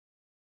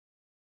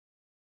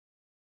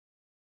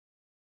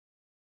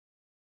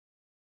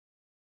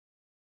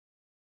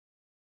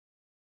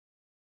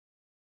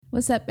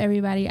What's up,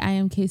 everybody? I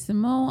am K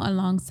Simone.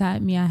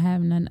 Alongside me, I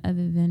have none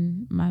other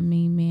than my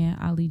main man,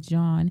 Ali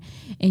John.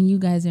 And you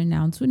guys are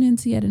now tuning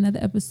into yet another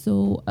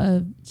episode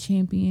of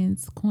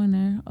Champions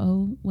Corner.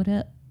 Oh, what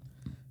up?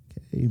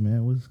 Hey,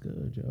 man, what's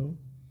good, Joe?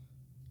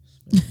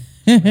 It's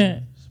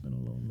been a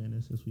little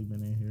minute since we've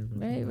been in here. But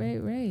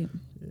Right.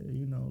 Yeah,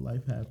 you know,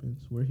 life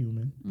happens. We're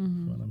human. Mm-hmm.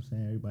 You know what I'm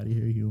saying? Everybody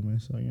here human.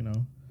 So, you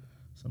know,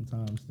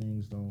 sometimes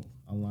things don't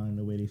align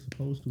the way they're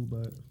supposed to.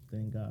 But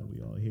thank God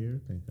we all here.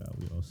 Thank God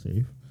we all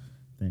safe.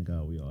 Thank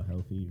God we all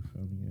healthy. You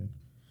feel me? And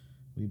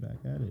we back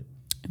at it.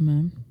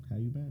 Amen. How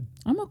you been?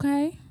 I'm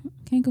okay.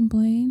 Can't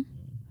complain.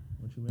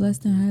 What you been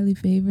Blessed up and to? highly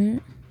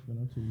favored.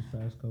 Been up to these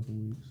past couple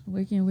weeks?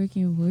 Working.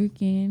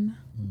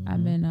 Mm-hmm.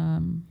 I've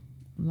been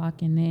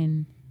locking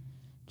in,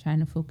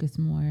 trying to focus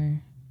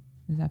more,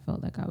 because I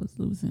felt like I was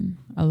losing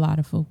a lot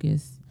of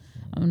focus.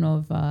 I don't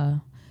know if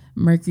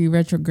Mercury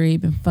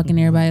retrograde been fucking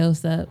everybody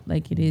else up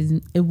like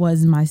it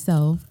was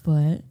myself,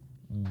 but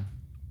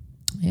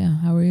yeah.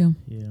 How are you?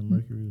 Yeah,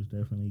 Mercury was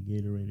definitely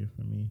Gatorated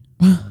for me.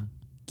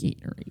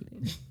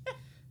 Gatorade.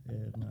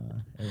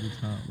 And every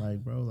time,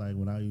 like, bro, like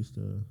when I used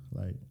to,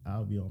 like,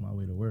 I'll be on my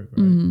way to work,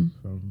 right? Mm-hmm.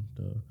 From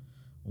the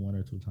one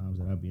or two times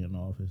that I'd be in the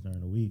office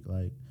during the week,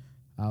 like,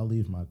 I'll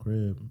leave my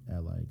crib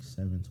at like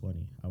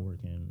 7:20. I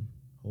work in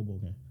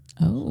Hoboken.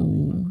 So I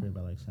leave my Oh. crib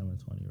at like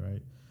 7:20,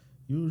 right?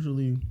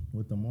 Usually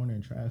with the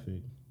morning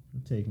traffic,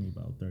 it take me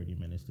about 30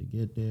 minutes to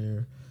get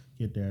there.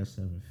 Get there at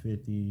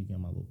 7:50, get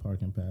my little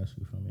parking pass,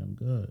 you feel me? I'm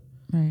good.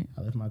 Right.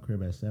 I left my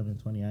crib at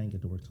 7:20. I didn't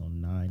get to work till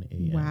 9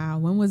 a.m. Wow.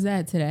 When was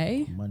that?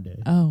 Today?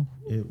 Monday. Oh.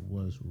 It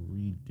was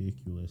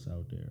ridiculous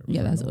out there.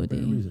 Yeah, For that's no OD.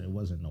 apparent reason. It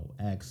wasn't no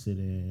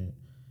accident.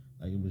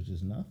 Like, it was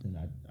just nothing.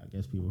 I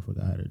guess people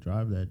forgot how to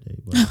drive that day.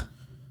 But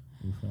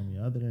you feel me?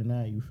 Other than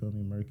that, you feel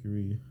me?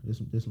 Mercury.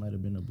 This might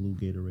have been a blue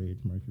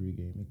Gatorade Mercury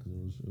gave me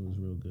because it was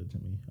real good to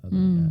me. Other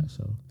than that,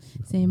 so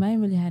Same. I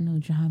ain't really had no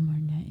drama or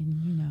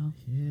nothing, you know.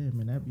 Yeah,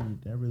 man,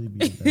 that really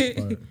be the best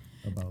part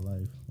about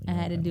life. I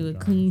had to do a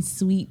drama. clean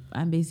sweep.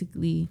 I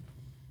basically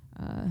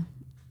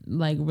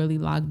like really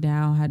locked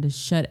down, had to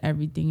shut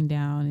everything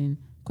down, and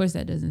of course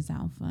that doesn't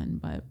sound fun,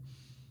 but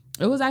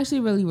it was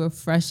actually really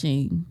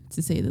refreshing,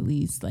 to say the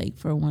least, like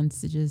for once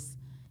to just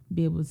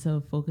be able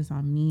to focus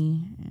on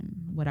me and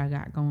what I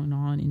got going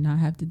on and not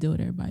have to deal with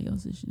everybody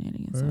else's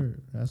shenanigans. So,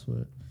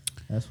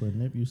 That's what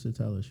Nip used to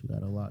tell us. You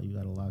gotta lock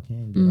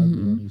in, get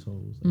ugly on these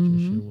hoes. Let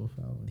your shit wolf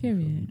out.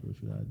 Period. Do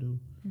what you gotta do.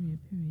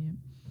 Period.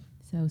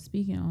 So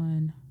speaking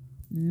on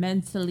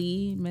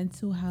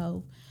mental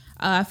health,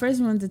 I first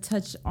wanted to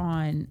touch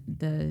on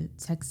the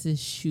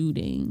Texas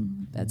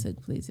shooting that took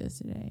place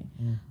yesterday.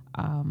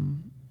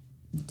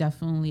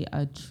 Definitely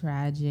a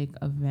tragic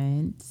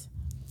event.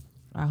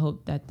 I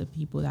hope that the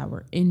people that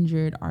were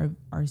injured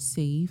are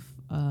safe.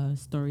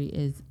 Story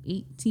is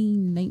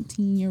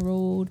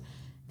 19-year-old. I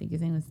think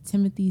his name was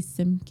Timothy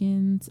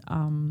Simpkins.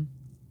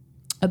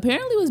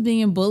 Apparently was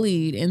being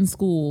bullied in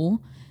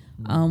school,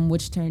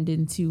 which turned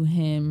into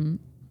him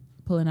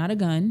pulling out a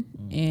gun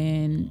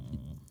and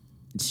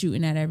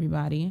shooting at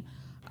everybody.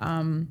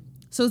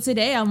 So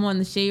today I'm on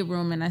the Shade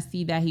Room and I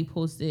see that he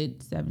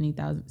posted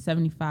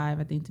 75,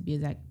 I think to be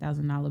exact,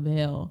 $1,000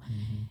 bill.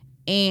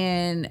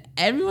 And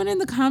everyone in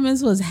the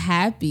comments was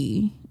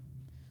happy.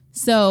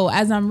 So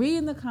as I'm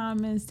reading the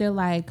comments, they're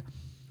like,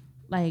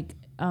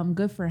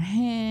 good for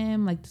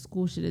him. Like the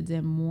school should have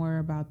done more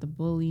about the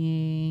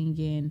bullying.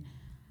 And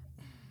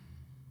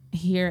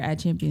here at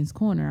Champions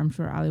Corner, I'm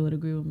sure Ali would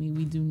agree with me,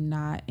 we do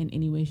not in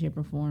any way, shape,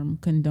 or form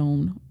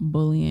condone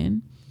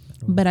bullying.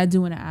 But I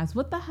do want to ask,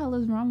 what the hell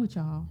is wrong with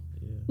y'all?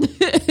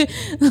 Yeah.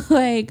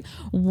 Like,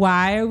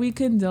 why are we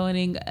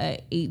condoning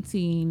a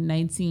 18,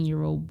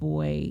 19-year-old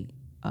boy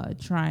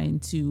trying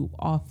to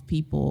off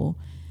people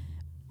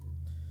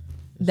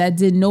that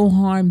did no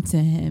harm to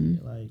him?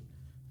 Like,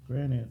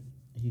 granted,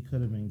 he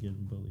could have been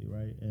getting bullied,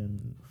 right?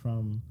 And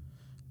from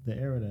the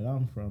era that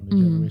I'm from, the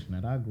generation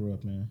that I grew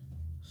up in,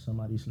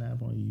 somebody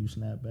snap on you, you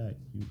snap back.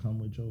 You come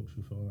with jokes,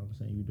 you feel what I'm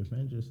saying? You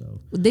defend yourself.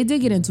 They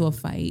did get into a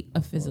fight,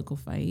 a physical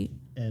fight.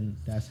 And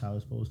that's how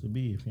it's supposed to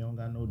be. If you don't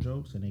got no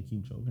jokes and they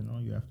keep joking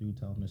on you after you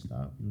tell them to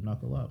stop, you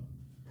knuckle up.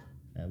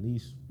 At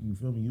least, you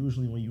feel me?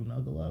 Usually when you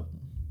knuckle up,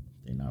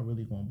 they're not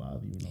really going to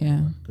bother you no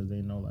more. Because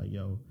they know, like,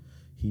 yo,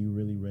 he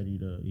really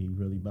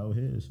about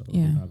his. So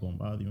they're not going to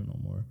bother you no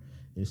more.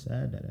 It's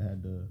sad that it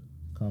had to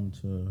come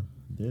to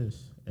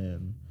this.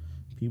 And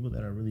people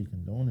that are really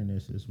condoning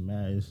this is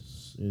mad.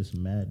 It's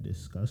mad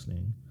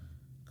disgusting.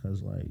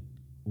 Because, like,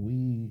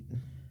 we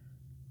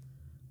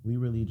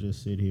really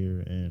just sit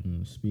here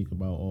and speak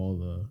about all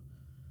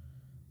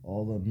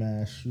the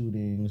mass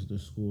shootings, the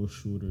school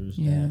shooters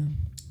that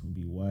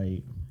be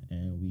white,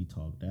 and we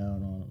talk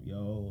down on them.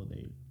 Yo,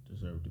 they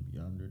deserve to be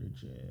under the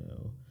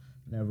jail.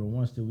 Never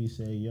once did we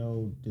say,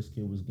 yo, this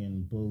kid was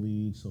getting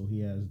bullied, so he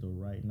has the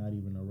right, not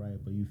even a right,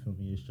 but you feel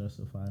me, it's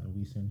justified, and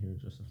we sitting here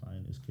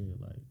justifying this kid.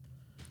 Like,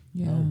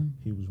 no,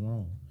 he was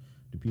wrong.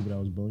 The people that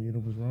was bullying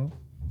him was wrong.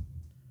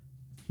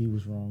 He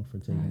was wrong for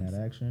taking that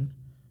action.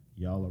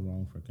 y'all are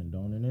wrong for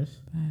condoning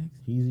this. Facts.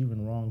 He's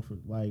even wrong for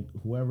like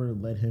whoever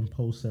let him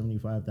post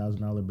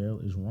 $75,000 bail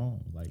is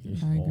wrong. Like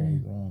it's all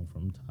wrong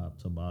from top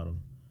to bottom.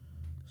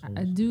 So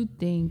I do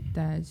think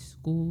that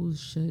schools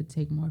should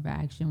take more of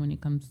action when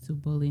it comes to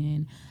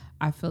bullying.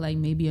 I feel like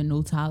maybe a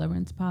no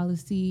tolerance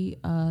policy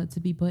to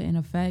be put in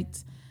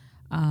effect.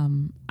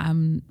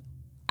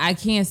 I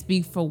can't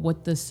speak for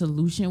what the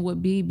solution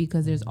would be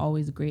because there's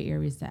always gray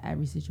areas to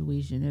every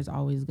situation. There's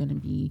always going to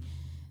be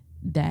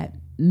that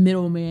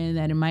middleman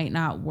that it might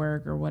not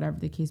work or whatever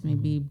the case may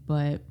be.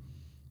 But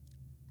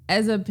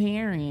as a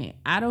parent,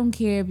 I don't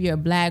care if you're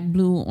black,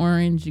 blue,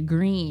 orange,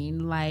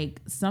 green.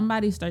 Like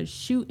somebody starts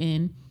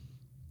shooting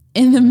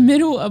in the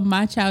middle of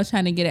my child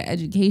trying to get an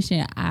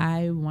education,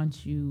 I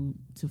want you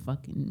to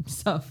fucking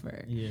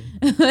suffer. Yeah.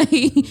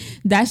 Like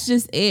that's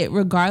just it,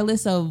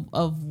 regardless of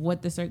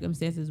what the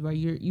circumstances were.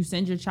 You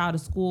send your child to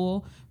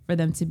school for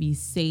them to be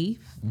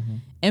safe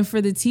and for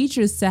the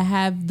teachers to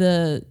have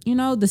the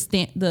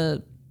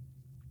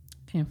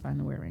can't find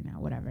the word right now,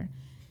 whatever.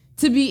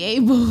 To be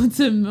able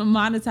to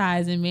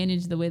monetize and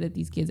manage the way that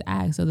these kids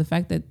act. So the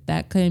fact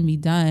that couldn't be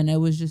done, it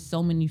was just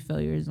so many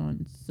failures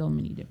on so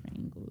many different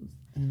angles.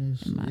 And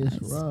it's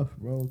rough,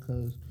 bro,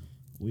 because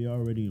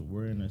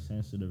we're in a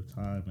sensitive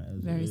time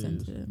as very it is.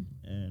 sensitive.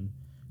 And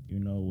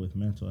with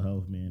mental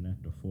health being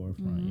at the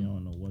forefront, you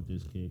don't know what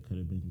this kid could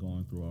have been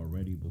going through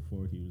already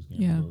before he was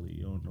getting bullied.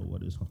 You don't know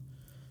what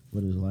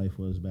his life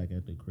was back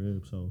at the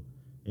crib. So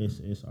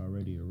it's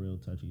already a real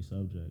touchy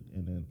subject.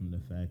 And then the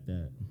fact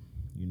that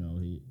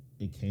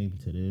it came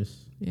to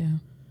this,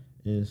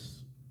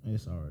 it's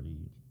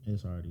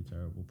already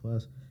terrible.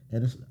 Plus,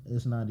 and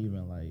it's not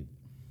even like.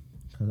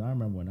 Because I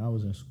remember when I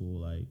was in school,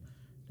 like,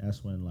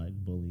 that's when, like,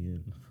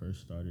 bullying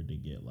first started to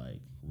get, like,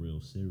 real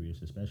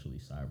serious, especially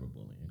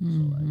cyberbullying.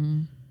 So,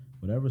 like,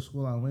 whatever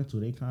school I went to,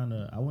 they kind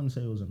of, I wouldn't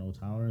say it was a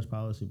no-tolerance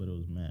policy, but it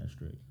was mad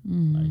strict.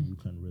 Like, you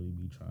couldn't really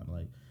be trying,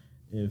 like,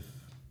 if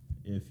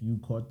you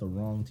caught the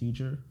wrong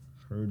teacher,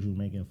 heard you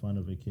making fun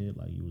of a kid,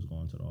 like, you was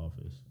going to the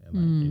office. And,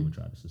 like, they would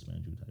try to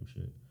suspend you type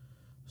shit.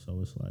 So,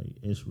 it's, like,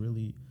 it's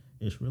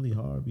really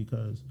hard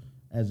because...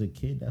 As a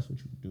kid, that's what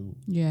you do.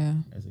 Yeah.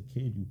 As a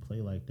kid, you play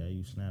like that.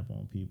 You snap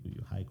on people.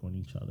 You hike on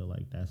each other.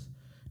 Like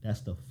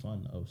that's the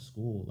fun of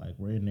school. Like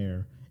we're in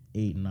there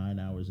 8-9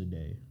 hours a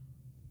day.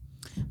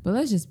 But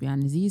let's just be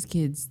honest. These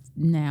kids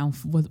now,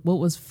 what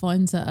was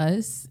fun to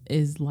us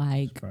is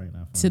like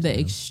to the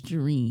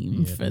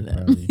extreme for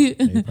them. They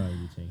probably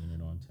be taking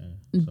it on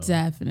 10. So.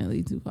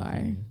 Definitely too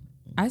far.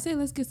 I say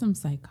let's get some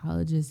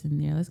psychologists in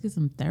there. Let's get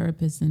some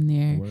therapists in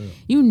there.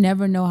 You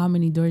never know how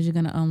many doors you're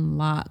going to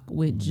unlock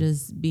with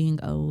just being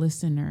a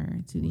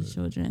listener to these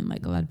children.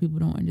 Like a lot of people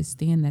don't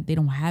understand that. They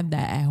don't have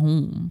that at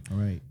home.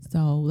 Right.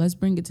 So let's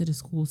bring it to the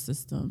school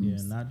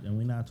systems. Yeah, and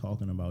we're not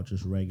talking about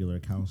just regular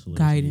counselors.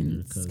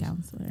 Guidance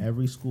counselor.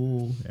 Every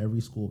school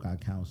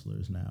got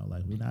counselors now.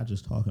 Like we're not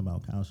just talking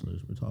about counselors.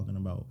 We're talking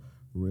about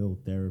real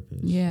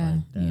therapists.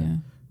 Yeah,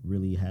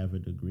 really have a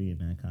degree in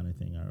that kind of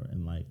thing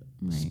and like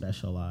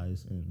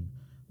specialize in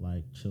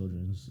like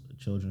children's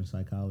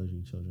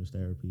psychology, children's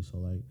therapy. So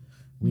like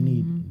we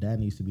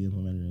needs to be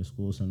implemented in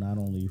schools. So not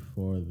only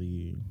for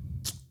the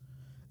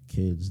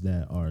kids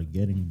that are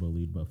getting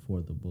bullied, but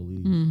for the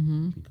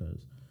bullies,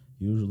 because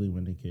usually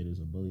when the kid is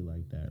a bully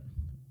like that,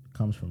 it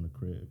comes from the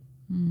crib.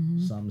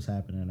 Something's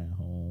happening at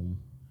home.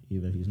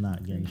 Either he's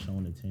not getting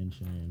shown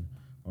attention,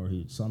 or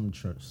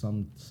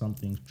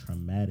something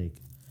traumatic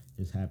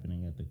is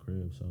happening at the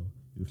crib. So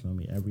you feel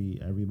me?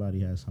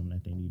 Everybody has something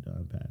that they need to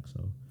unpack.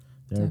 So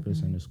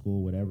therapists in the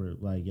school, whatever,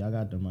 like y'all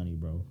got the money,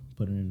 bro.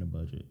 Put it in the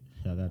budget.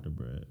 Y'all got the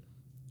bread.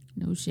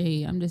 No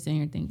shade. I'm just sitting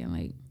here thinking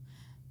like,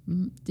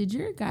 did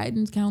your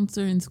guidance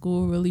counselor in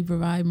school really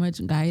provide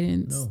much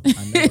guidance? No,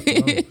 I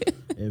never.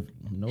 If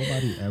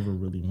nobody ever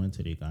really went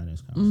to their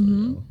guidance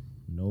counselor, though.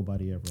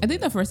 Nobody ever. I think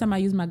the first time I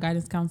used my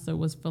guidance counselor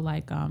was for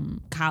like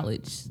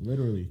college.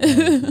 Literally,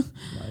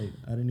 like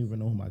I didn't even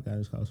know who my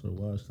guidance counselor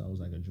was. I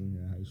was like a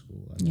junior in high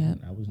school. Like,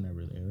 I was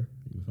never there.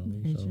 You feel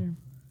me? Sure.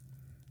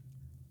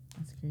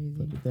 That's crazy.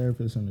 Put the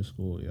therapist in the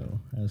school, yo.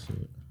 That's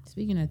it.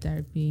 Speaking of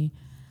therapy,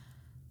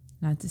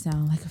 not to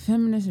sound like a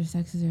feminist or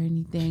sexist or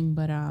anything,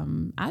 but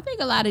I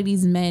think a lot of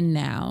these men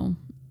now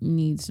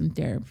need some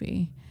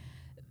therapy.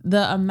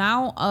 The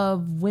amount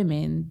of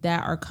women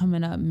that are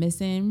coming up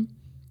missing,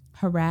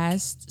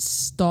 harassed,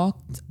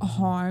 stalked,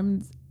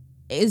 harmed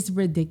is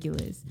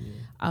ridiculous.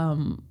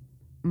 Maya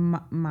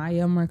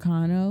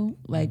Mercano,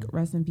 like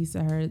rest in peace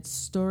to her,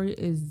 story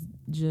is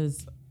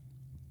just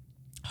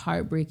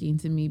heartbreaking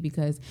to me,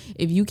 because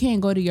if you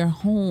can't go to your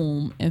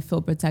home and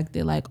feel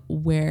protected, like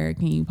where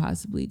can you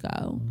possibly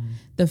go?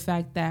 The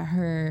fact that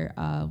her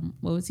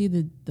what was he,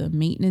 the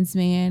maintenance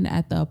man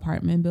at the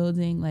apartment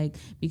building, like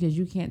because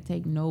you can't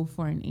take no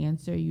for an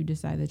answer, you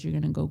decide that you're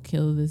gonna go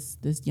kill this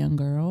young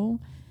girl.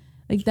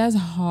 Like that's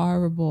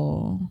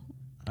horrible.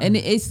 And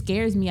it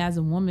scares me as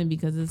a woman,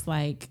 because it's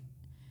like,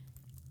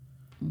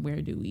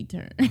 where do we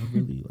turn? I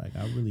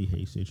really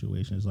hate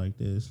situations like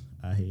this.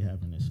 I hate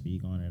having to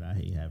speak on it. I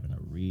hate having to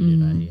read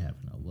it. I hate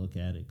having to look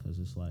at it, because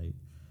it's like,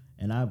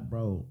 and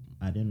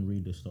I didn't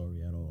read the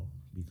story at all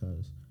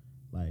because,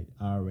 like,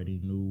 I already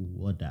knew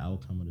what the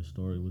outcome of the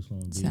story was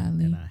going to be,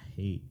 Sadly. and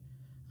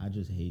I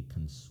just hate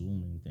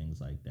consuming things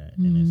like that,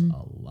 and it's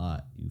a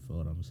lot. You feel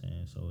what I'm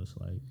saying? So it's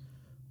like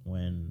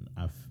when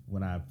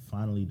I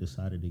finally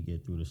decided to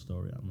get through the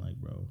story, I'm like,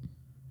 bro,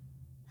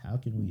 how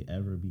can we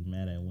ever be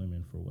mad at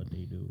women for what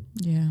they do?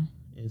 Yeah.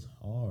 It's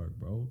hard,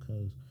 bro,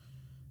 because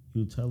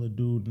you tell a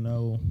dude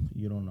no,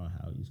 you don't know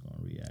how he's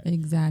gonna react.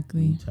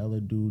 Exactly. You tell a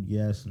dude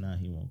yes, now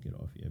he won't get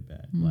off your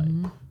back.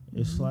 Like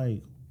it's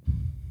like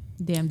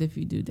damned if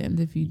you do, damned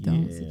if you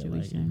don't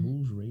situation. Like,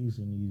 who's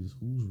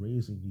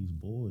raising these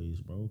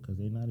boys, bro? Because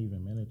they're not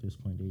even men at this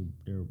point.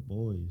 They're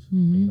boys.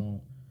 They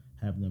don't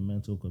have the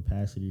mental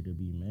capacity to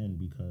be men,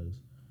 because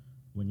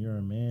when you're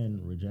a man,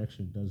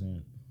 rejection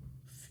doesn't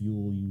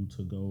fuel you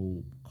to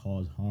go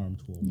cause harm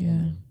to a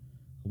woman.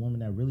 A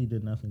woman that really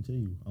did nothing to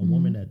you. A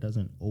woman that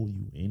doesn't owe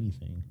you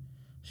anything.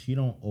 She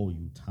don't owe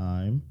you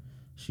time.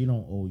 She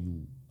don't owe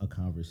you a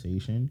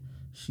conversation.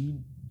 She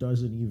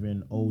doesn't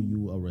even owe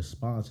you a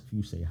response if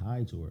you say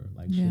hi to her.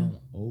 Like, she don't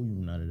owe you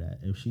none of that.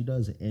 If she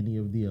does any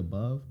of the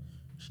above,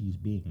 she's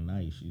being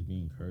nice. She's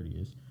being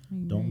courteous.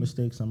 Don't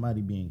mistake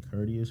somebody being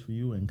courteous for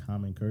you and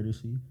common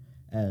courtesy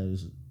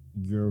as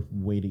your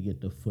way to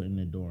get the foot in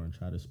the door and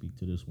try to speak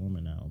to this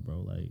woman out,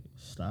 bro. Like,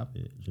 stop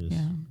it. Just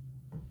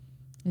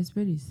it's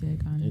pretty sick,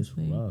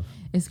 honestly. It's rough.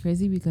 It's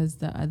crazy because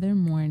the other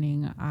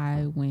morning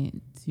I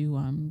went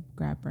to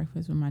grab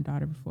breakfast with my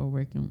daughter before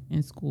working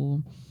in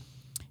school,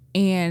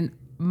 and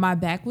my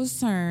back was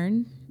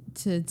turned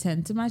to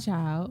tend to my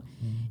child,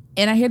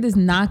 and I hear this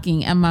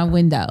knocking at my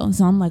window.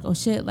 So I'm like, oh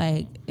shit,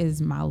 like,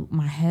 is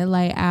my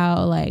headlight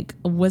out? Like,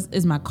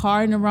 is my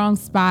car in the wrong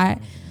spot?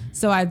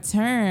 So I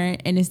turn,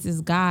 and it's this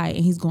guy,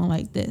 and he's going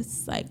like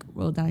this, like,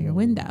 roll down your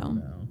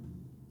window.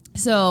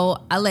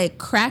 So I like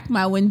crack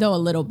my window a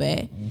little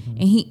bit,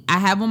 and I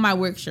have on my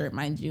work shirt,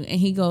 mind you, and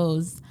he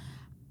goes,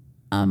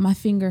 my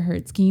finger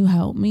hurts. Can you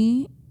help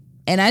me?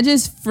 And I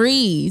just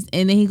freeze.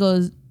 And then he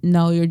goes,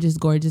 no, you're just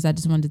gorgeous. I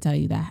just wanted to tell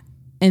you that.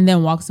 And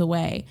then walks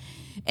away.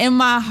 And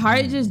my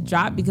heart just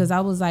dropped because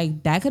I was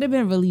like, that could have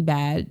been really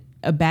bad.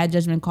 A bad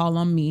judgment call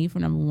on me, for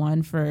number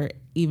one, for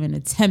even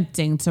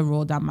attempting to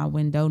roll down my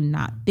window,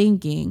 not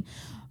thinking.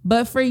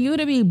 But for you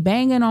to be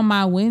banging on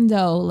my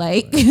window,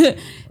 like,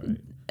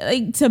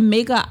 like, to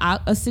make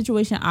a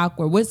situation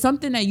awkward with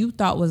something that you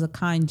thought was a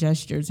kind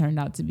gesture turned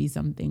out to be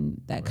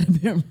something that could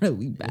have been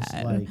really bad.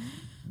 It's like,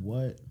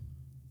 what?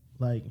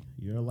 Like,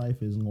 your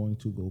life is going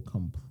to go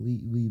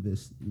completely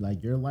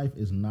like, your life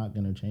is not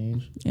going to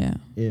change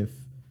if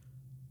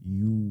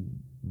you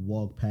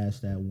walk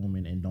past that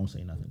woman and don't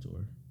say nothing to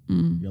her.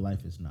 Your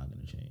life is not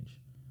going to change.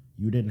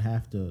 You didn't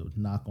have to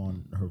knock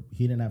on her.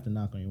 He didn't have to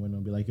knock on your window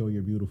and be like, yo,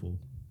 you're beautiful.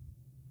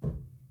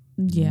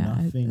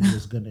 Yeah. Nothing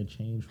was going to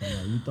change from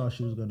that. You thought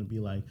she was going to be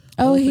like,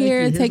 oh,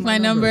 here's take my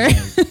number.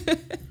 Like,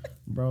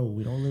 bro,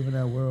 we don't live in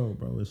that world,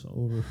 bro. It's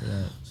over for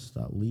that.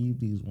 Stop.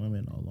 Leave these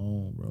women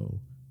alone, bro.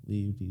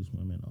 Leave these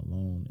women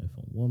alone. If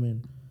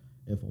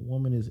a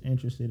woman is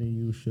interested in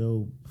you,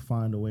 she'll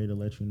find a way to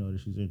let you know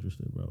that she's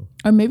interested, bro.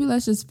 Or maybe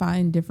let's just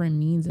find different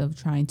means of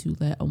trying to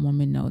let a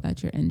woman know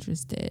that you're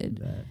interested.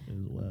 That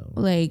as well.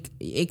 Like,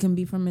 it can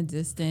be from a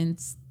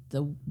distance.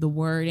 The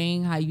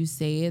wording, how you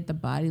say it, the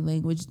body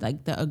language,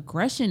 like, the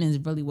aggression is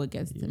really what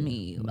gets to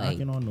me.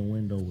 Knocking like, on the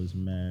window was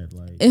mad.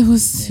 Like, it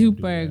was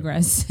super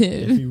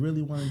aggressive. If he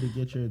really wanted to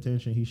get your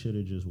attention, he should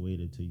have just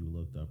waited till you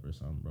looked up or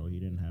something, bro.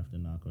 He didn't have to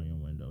knock on your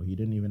window. He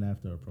didn't even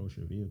have to approach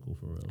your vehicle,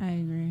 for real. I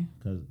agree.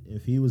 Because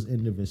if he was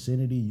in the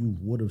vicinity, you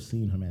would have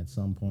seen him at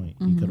some point.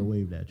 He could have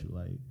waved at you,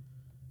 like,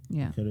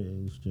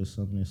 it was just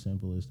something as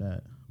simple as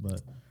that.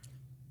 But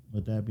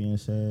with that being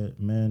said,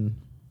 men,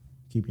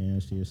 keep your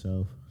hands to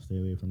yourself. Stay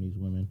away from these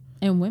women.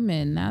 And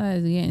women, now that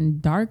it's getting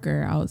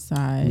darker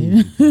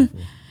outside, Please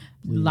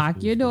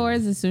lock your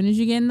doors as soon as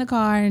you get in the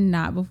car,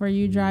 not before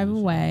you drive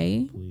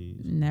away. Please.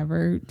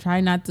 Never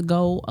try not to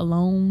go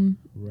alone.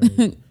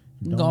 Right.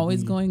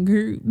 Always go in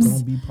groups.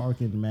 Don't be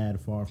parking mad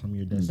far from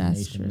your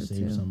destination to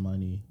save some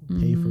money.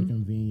 Pay for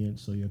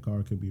convenience so your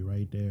car could be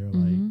right there.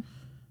 Like,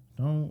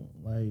 don't,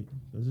 like,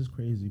 there's just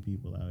crazy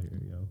people out here,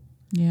 yo.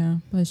 Yeah,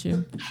 bless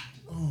you.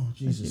 Oh,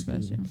 Jesus.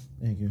 Bless you.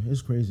 Thank you.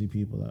 It's crazy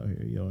people out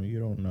here, yo. You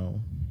don't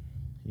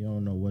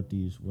know what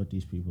these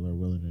people are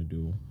willing to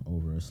do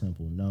over a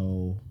simple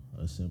no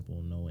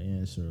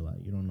answer.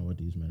 Like, you don't know what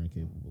these men are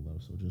capable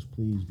of. So just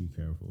please be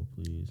careful,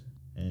 please.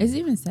 And it's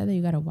even said that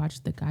you got to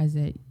watch the guys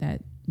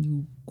that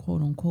you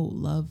quote unquote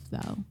love,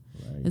 though.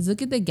 Right. Let's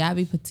look at the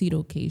Gabby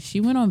Petito case. She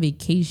went on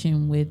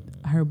vacation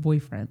with her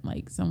boyfriend,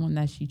 like someone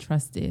that she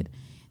trusted.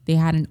 They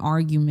had an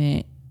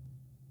argument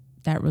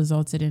that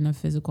resulted in a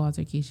physical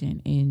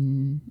altercation,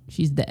 and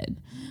she's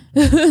dead.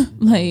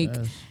 Like,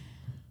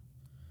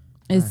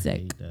 it's sick. I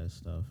hate that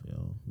stuff,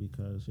 yo.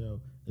 Because, yo,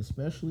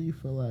 especially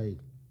for, like,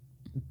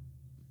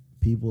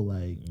 people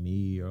like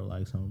me or,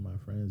 like, some of my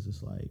friends,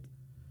 it's like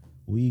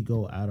we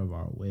go out of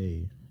our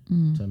way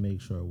to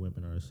make sure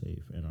women are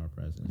safe in our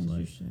presence. As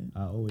like,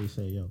 I always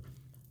say, yo,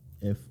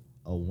 if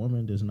a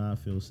woman does not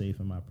feel safe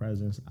in my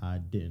presence, I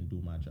didn't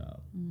do my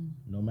job.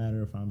 No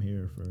matter if I'm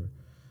here for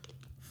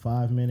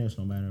 5 minutes,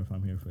 no matter if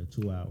I'm here for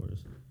 2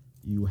 hours,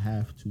 you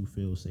have to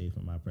feel safe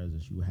in my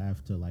presence. You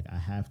have to, like, I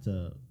have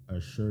to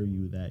assure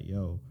you that,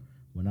 yo,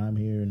 when I'm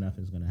here,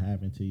 nothing's going to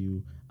happen to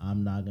you.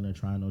 I'm not going to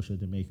try no shit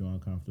to make you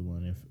uncomfortable.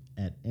 And if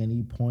at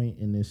any point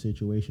in this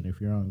situation, if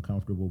you're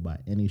uncomfortable by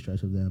any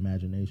stretch of the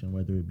imagination,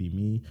 whether it be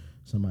me,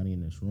 somebody in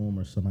this room,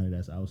 or somebody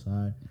that's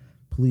outside,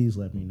 please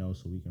let me know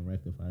so we can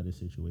rectify the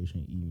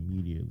situation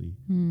immediately.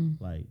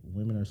 Like,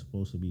 women are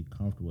supposed to be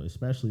comfortable,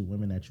 especially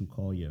women that you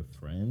call your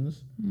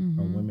friends,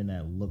 or women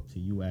that look to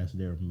you as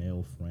their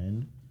male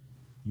friend.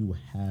 You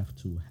have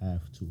to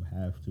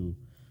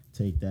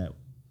take that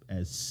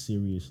as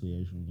seriously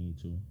as you need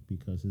to,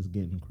 because it's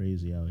getting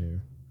crazy out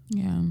here.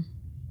 Yeah,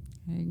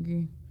 I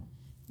agree.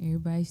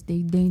 Everybody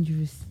stay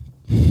dangerous.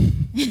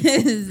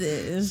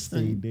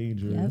 Stay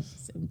dangerous. Yep,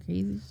 some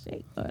crazy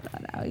shit going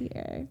on out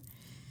here.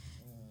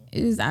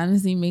 It just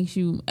honestly makes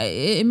you,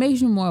 it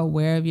makes you more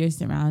aware of your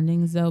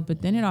surroundings, though,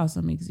 but then it also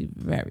makes you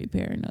very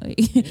paranoid.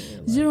 Yeah,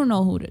 like, you don't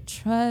know who to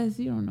trust.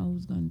 You don't know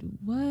who's going to do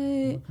what.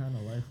 What kind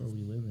of life are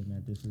we living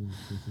that this is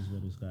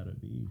what it's got to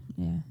be?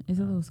 Yeah, it's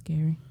a little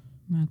scary.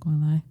 I'm not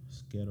going to lie.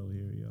 It's ghetto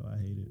here, yo. I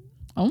hate it.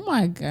 Oh,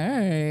 my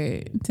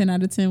God. 10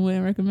 out of 10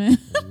 wouldn't recommend.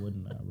 I would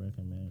not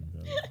recommend,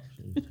 bro.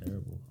 Shit's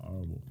terrible.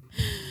 Horrible.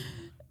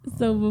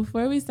 So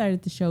before we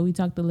started the show, we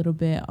talked a little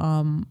bit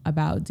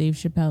about Dave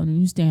Chappelle's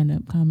new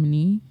stand-up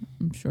comedy.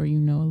 I'm sure you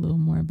know a little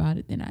more about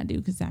it than I do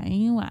because I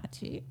ain't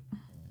watch it.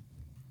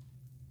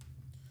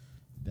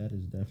 That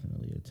is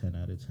definitely a 10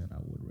 out of 10 I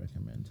would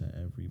recommend to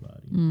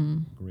everybody.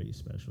 Great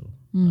special.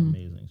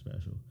 Amazing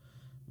special.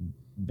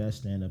 Best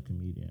stand-up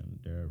comedian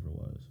there ever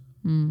was,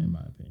 in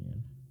my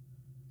opinion.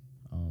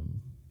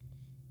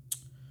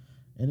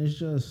 And it's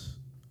just,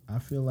 I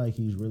feel like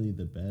he's really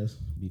the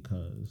best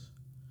because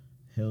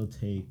he'll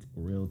take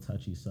real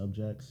touchy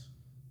subjects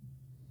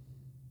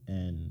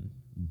and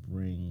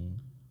bring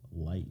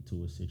light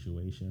to a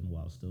situation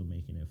while still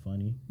making it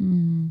funny.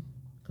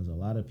 Because a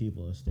lot of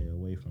people will stay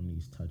away from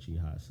these touchy,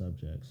 hot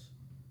subjects.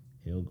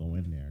 He'll go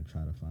in there and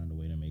try to find a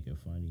way to make it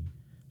funny,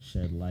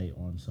 shed light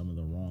on some of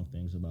the wrong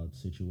things about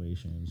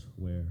situations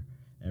where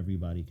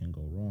everybody can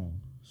go wrong.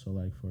 So,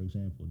 like, for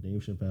example,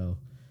 Dave Chappelle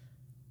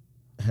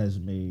has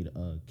made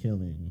a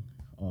killing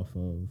off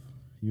of,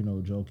 you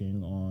know,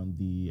 joking on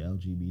the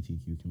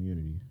LGBTQ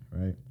community,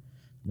 right?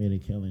 Made a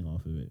killing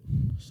off of it.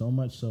 So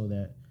much so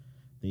that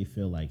they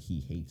feel like he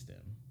hates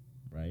them,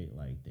 right?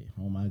 Like,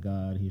 oh my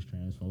God, he's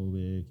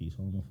transphobic, he's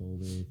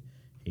homophobic,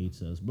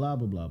 hates us, blah,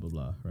 blah, blah, blah,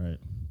 blah, right?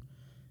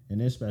 In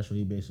this special,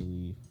 he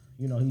basically,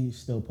 you know, he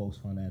still pokes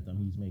fun at them.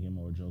 He's making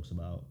more jokes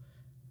about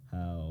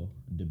how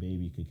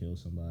DaBaby could kill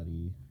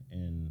somebody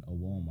in a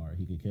Walmart.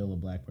 He could kill a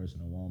black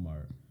person in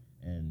Walmart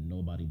and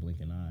nobody blink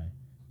an eye.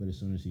 But as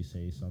soon as he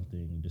says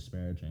something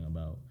disparaging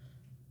about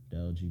the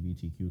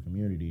LGBTQ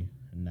community,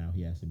 and now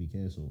he has to be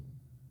canceled.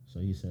 So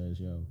he says,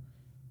 yo,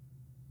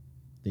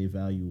 they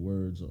value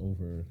words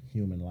over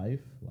human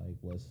life.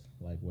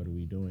 What are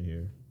we doing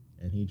here?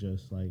 And he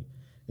just, like,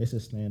 it's a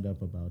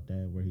stand-up about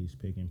that where he's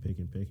picking.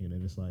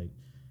 And it's like,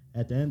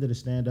 at the end of the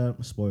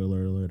stand-up,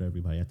 spoiler alert,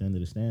 everybody, at the end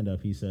of the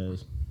stand-up, he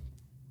says,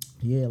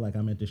 yeah, like,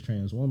 I met this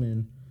trans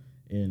woman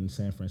in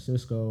San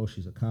Francisco.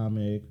 She's a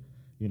comic.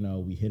 You know,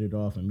 we hit it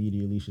off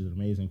immediately. She's an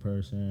amazing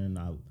person.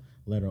 I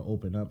let her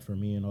open up for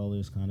me and all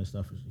this kind of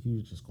stuff. He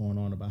was just going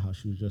on about how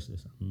she was just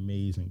this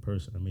amazing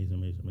person,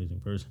 amazing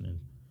person.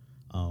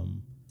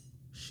 And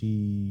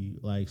she,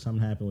 like,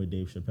 something happened with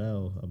Dave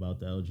Chappelle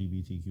about the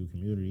LGBTQ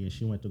community, and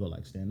she went to go,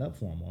 like, stand up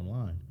for him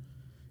online.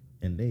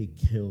 And they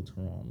killed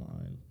her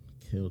online.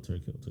 Killed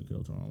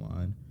her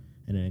online.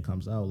 And then it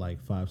comes out,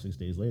 like, 5-6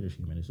 days later, she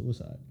committed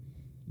suicide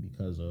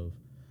because of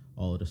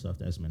all of the stuff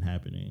that's been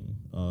happening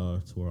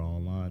to her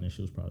online, and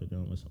she was probably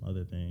dealing with some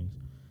other things.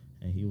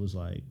 And he was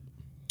like,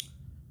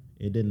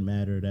 it didn't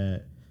matter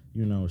that,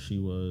 you know, she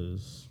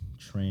was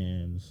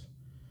trans.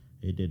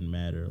 It didn't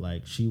matter.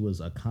 Like, she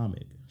was a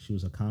comic. She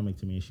was a comic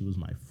to me, and she was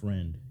my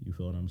friend. You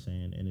feel what I'm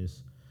saying? And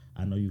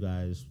I know you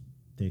guys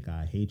think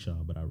I hate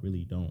y'all, but I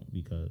really don't,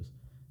 because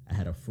I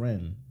had a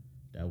friend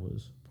that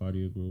was part of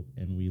your group,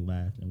 and we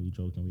laughed and we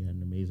joked and we had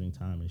an amazing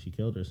time, and she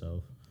killed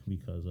herself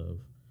because of,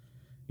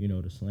 you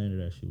know, the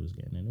slander that she was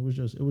getting. And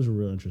it was a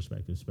real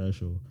introspective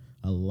special.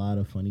 A lot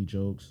of funny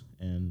jokes,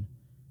 and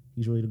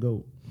he's really the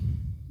GOAT.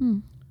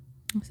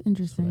 That's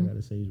interesting. That's what I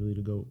gotta say, he's really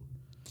the GOAT.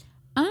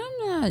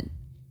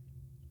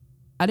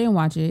 I didn't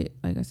watch it,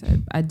 like I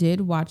said. I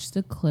did watch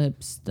the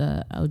clips,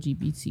 the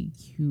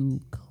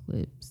LGBTQ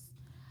clips.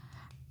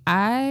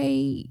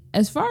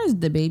 As far as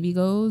DaBaby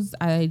goes,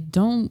 I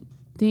don't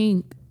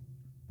think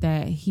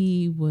that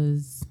he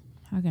was,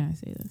 how can I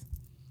say this?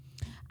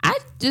 I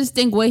just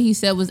think what he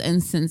said was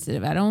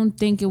insensitive. I don't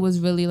think it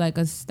was really like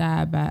a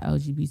stab at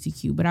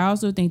LGBTQ, but I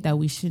also think that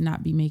we should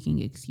not be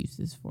making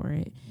excuses for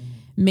it.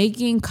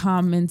 Making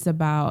comments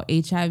about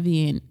HIV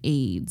and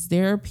AIDS.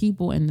 There are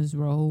people in this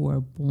world who are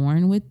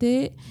born with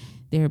it.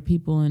 There are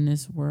people in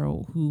this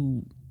world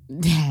who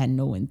had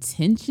no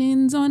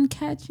intentions on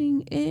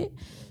catching it.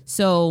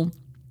 So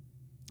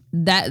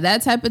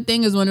that type of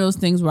thing is one of those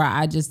things where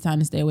I just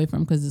kind of stay away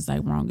from, because it's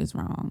like, wrong is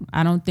wrong.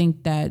 I don't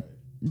think that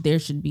there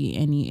should be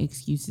any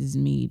excuses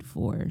made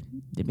for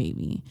the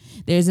baby.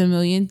 There's a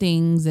million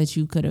things that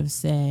you could have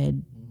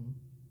said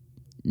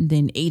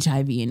than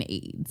HIV and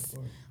AIDS.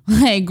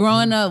 Like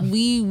growing up,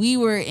 we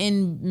were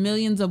in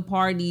millions of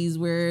parties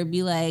where it'd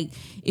be like,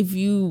 if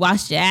you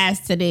wash your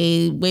ass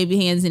today, wave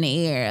your hands in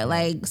the air.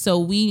 Like, so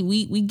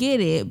we get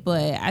it,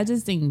 but I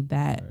just think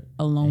that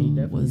alone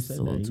was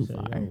a little too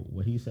far. Yo,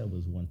 what he said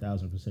was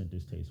 1000%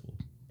 distasteful,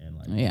 and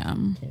like, yeah,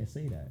 you can't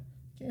say that.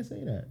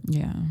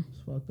 Yeah,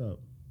 it's fucked up.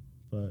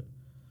 But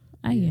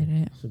I get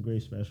it. It's a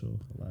great special,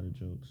 a lot of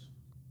jokes.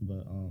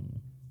 But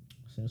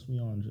since we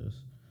on just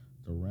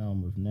the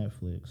realm of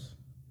Netflix,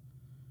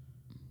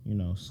 you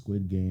know,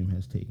 Squid Game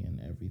has taken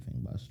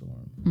everything by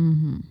storm.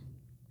 Mm-hmm.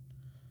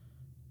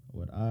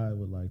 What I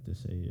would like to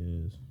say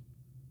is,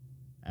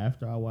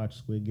 after I watch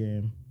Squid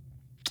Game,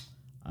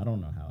 I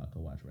don't know how I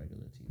could watch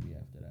regular TV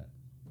after that.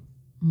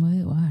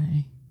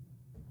 Why?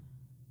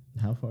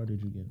 How far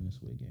did you get in the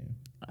Squid Game?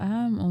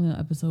 I'm only on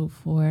episode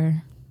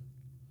 4.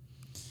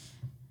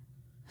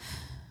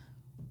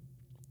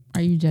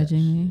 Are you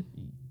judging me?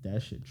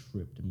 That shit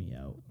tripped me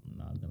out. I'm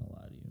not gonna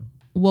lie to you.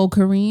 Well,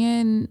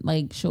 Korean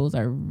like shows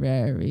are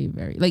very,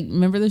 very like.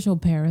 Remember the show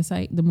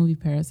Parasite, the movie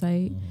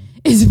Parasite? Mm-hmm.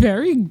 It's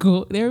very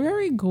they're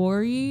very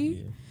gory.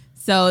 Yeah.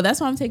 So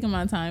that's why I'm taking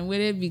my time with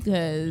it,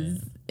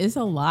 because it's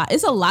a lot.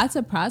 It's a lot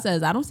to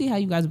process. I don't see how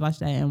you guys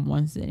watched that in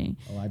one sitting.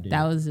 Oh, I did.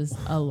 That was just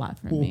a lot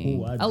for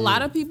me. A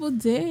lot of people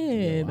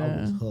did. Yo,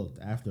 I was hooked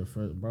after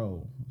first.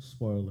 Bro,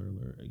 spoiler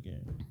alert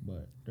again.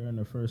 But during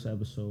the first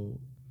episode,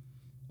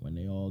 when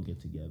they all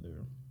get together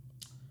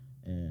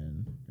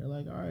and they're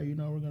like, all right, you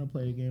know, we're going to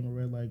play a game of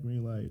red light,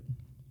 green light.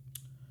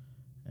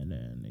 And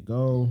then they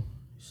go,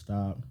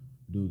 stop,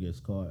 dude gets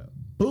caught.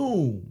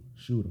 Boom,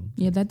 shoot him.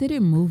 Yeah, that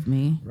didn't move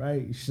me.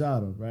 Right,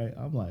 shot him, right?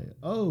 I'm like,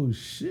 oh,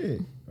 shit,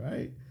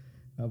 right?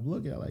 I'm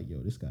looking at like, yo,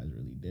 this guy's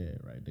really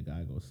dead, right? The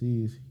guy goes,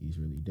 sees, he's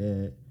really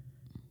dead.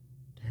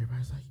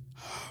 Everybody's like,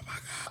 oh, my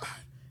God.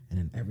 And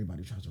then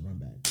everybody tries to run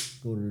back,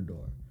 go to the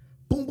door.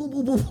 Boom, boom,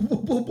 boom, boom, boom,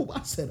 boom, boom, boom.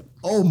 I said,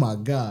 oh, my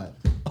God.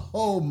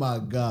 Oh, my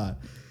God.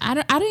 I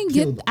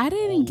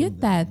didn't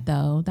get that,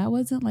 though. That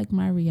wasn't, like,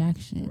 my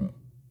reaction. Bro.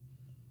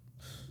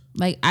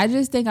 Like, I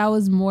just think I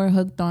was more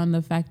hooked on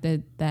the fact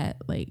that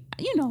like,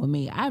 you know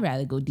me, I'd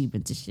rather go deep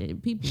into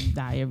shit. People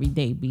die every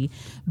day, B.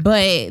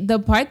 But the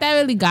part that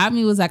really got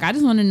me was, like, I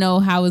just want to know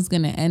how it's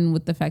going to end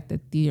with the fact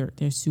that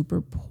they're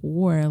super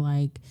poor.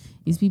 Like,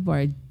 these people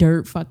are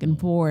dirt fucking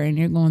poor, and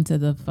they're going to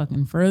the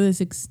fucking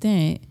furthest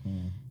extent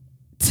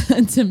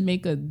to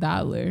make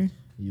 $1.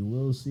 You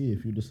will see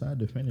if you decide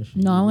to finish.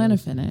 No, I'm gonna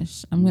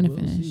finish. I'm gonna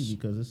finish see,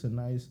 because it's a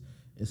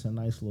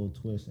nice little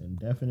twist, and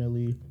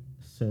definitely,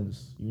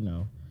 since you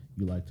know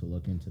you like to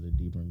look into the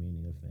deeper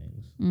meaning of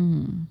things.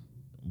 Mm-hmm.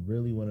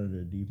 Really, one of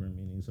the deeper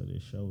meanings of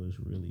this show is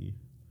really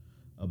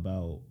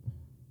about.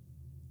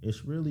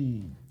 It's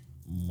really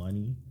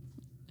money,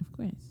 of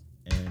course,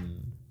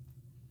 and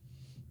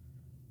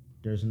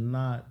there's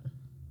not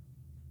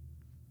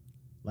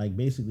like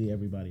basically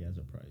everybody has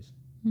a price.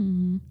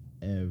 Mm-hmm.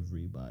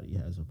 Everybody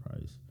has a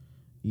price.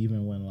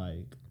 Even when,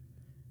 like,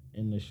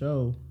 in the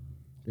show,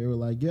 they were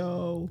like,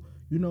 yo,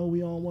 you know,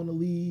 we all want to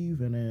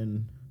leave. And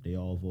then they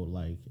all vote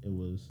like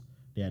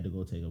they had to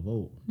go take a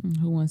vote.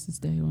 Who wants to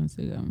stay? Who wants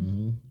to go?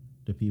 Mm-hmm.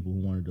 The people who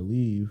wanted to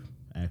leave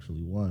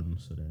actually won.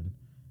 So then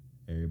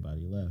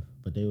everybody left.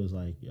 But they was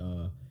like,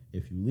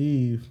 if you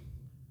leave,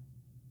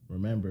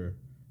 remember,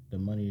 the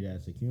money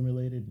that's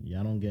accumulated,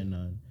 y'all don't get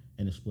none.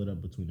 And it's split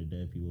up between the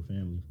dead people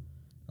families.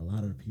 A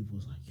lot of the people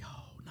was like, yo,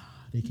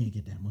 they can't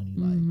get that money.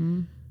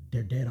 Like,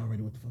 they're dead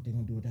already. What the fuck they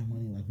gonna do with that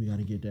money? Like, we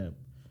gotta get that.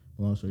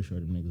 Long story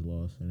short, the niggas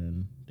lost, and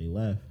then they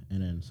left.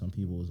 And then some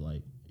people was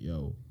like,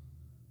 yo,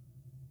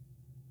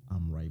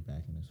 I'm right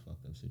back in this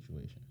fucked up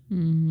situation.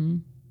 Mm-hmm.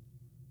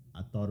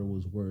 I thought it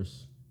was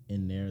worse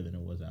in there than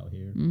it was out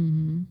here.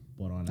 Mm-hmm.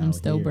 But I'm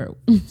still broke.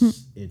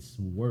 It's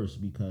worse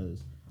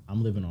because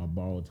I'm living on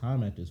borrowed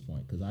time at this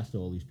point, because I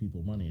still owe these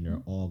people money, and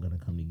they're all gonna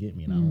come to get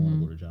me, and I don't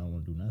want to go to jail. I don't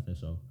want to do nothing.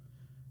 So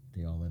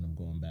they all end up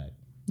going back.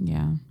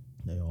 Yeah.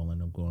 They all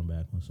end up going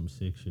back on some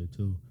sick shit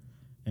too.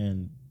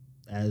 And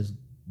as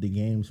the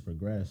games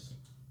progress,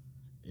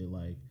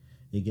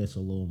 it gets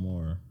a little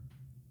more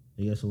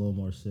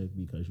sick,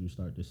 because you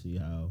start to see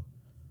how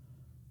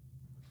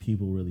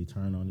people really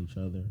turn on each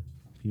other.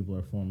 People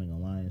are forming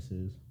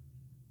alliances,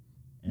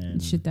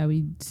 and shit that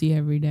we see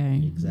every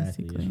day.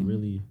 Exactly.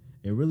 Basically.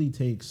 It really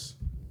takes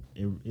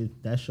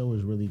that show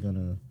is really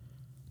gonna.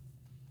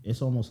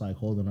 It's almost like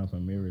holding up a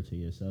mirror to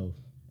yourself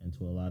and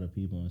to a lot of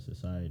people in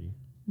society.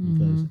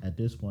 Because at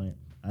this point,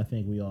 I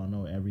think we all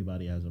know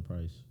everybody has a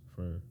price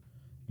for,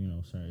 you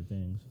know, certain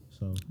things.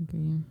 So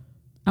agree.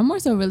 I'm more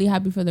so really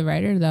happy for the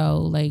writer, though,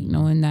 like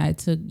knowing that it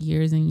took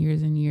years and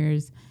years and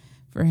years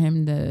for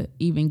him to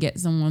even get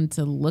someone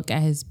to look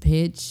at his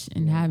pitch,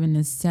 and having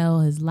to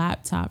sell his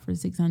laptop for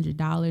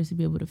 $600 to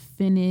be able to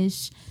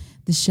finish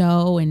the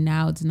show, and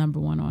now it's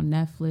 #1 on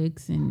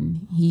Netflix,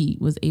 and he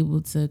was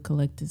able to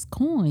collect his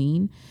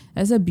coin.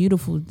 That's a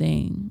beautiful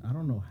thing. I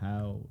don't know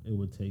how it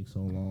would take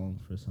so long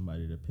for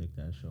somebody to pick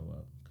that show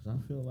up, because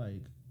I feel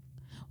like,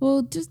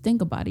 well, just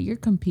think about it. You're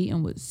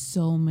competing with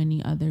so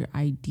many other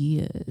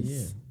ideas.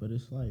 yeah, but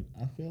it's like,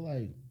 I feel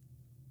like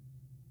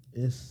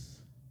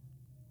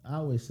I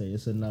always say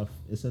it's enough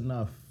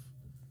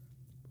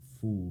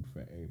food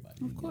for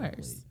everybody. Of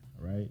course.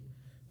 Plate, right?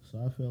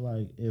 So I feel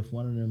like if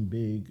one of them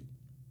big,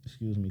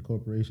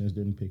 corporations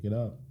didn't pick it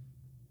up,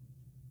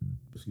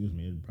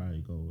 it'd probably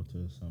go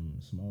to some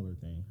smaller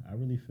thing. I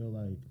really feel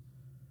like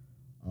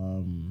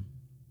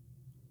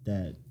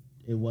that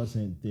it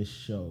wasn't this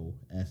show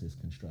as it's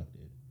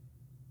constructed.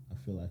 I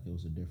feel like it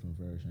was a different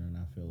version, and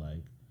I feel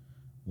like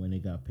when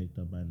it got picked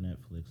up by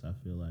Netflix, I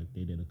feel like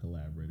they did a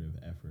collaborative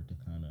effort to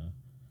kind of,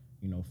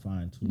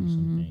 fine tune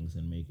some things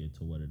and make it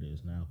to what it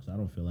is now. Because I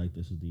don't feel like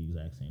this is the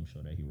exact same show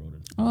that he wrote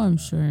it. Oh, I'm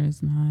sure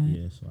it's not.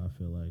 Yeah, so I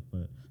feel like,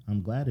 but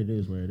I'm glad it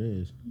is where it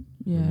is.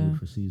 Yeah.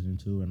 For season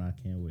 2, and I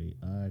can't wait.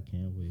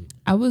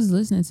 I was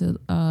listening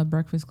to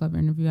Breakfast Club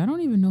interview. I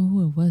don't even know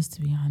who it was,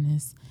 to be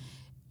honest.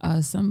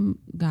 Some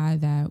guy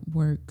that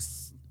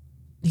works.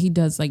 He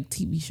does like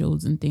TV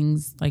shows and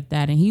things like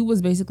that. And he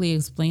was basically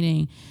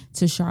explaining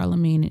to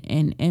Charlamagne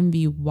and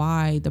Envy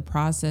why the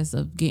process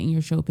of getting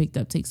your show picked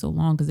up takes so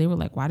long. Because they were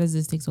like, why does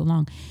this take so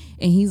long?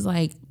 And he's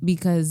like,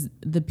 because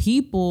the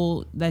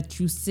people that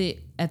you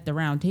sit at the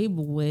round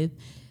table with,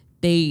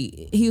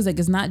 he was like,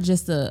 it's not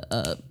just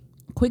a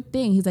quick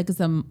thing. He's like,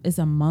 it's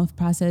a month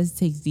process. It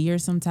takes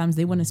years sometimes.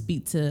 They want to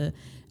speak to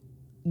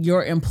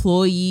your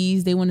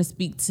employees. They want to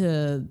speak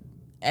to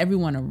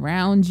everyone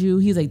around you.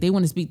 He's like, they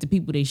want to speak to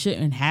people they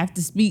shouldn't have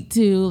to speak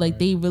to. Like,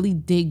 they really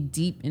dig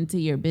deep into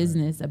your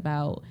business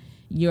about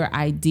your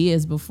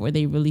ideas before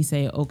they really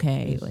say,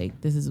 okay,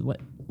 like, this is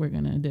what we're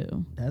gonna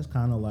do. That's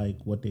kind of like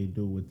what they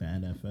do with the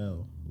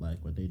NFL.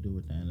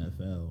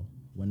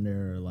 When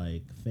they're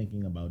like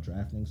thinking about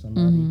drafting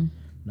somebody,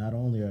 not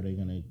only are they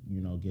gonna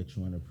get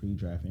you in a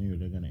pre-draft interview,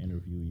 they're gonna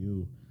interview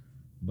you,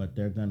 but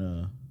they're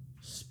gonna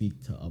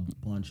speak to a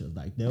bunch of,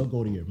 like, they'll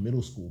go to your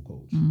middle school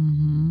coach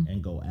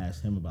and go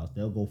ask him about,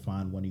 they'll go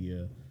find one of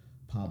your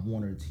Pop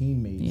Warner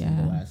teammates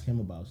and go ask him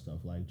about stuff,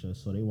 like,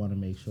 just so they want to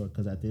make sure,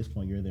 because at this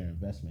point you're their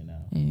investment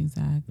now.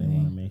 Exactly. They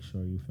want to make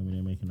sure, you feel me,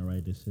 they're making the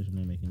right decision,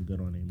 they're making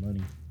good on their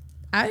money.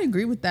 I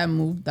agree with that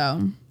move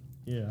though.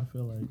 Yeah, I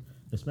feel like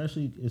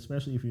especially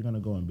if you're gonna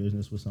go in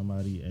business with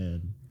somebody,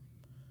 and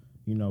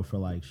for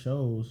like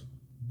shows,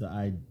 the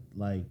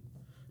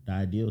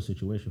ideal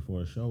situation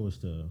for a show is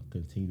to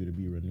continue to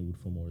be renewed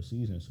for more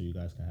seasons, so you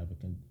guys can have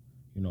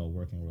a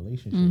working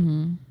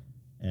relationship.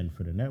 And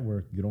for the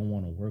network, you don't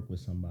want to work with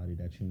somebody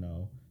that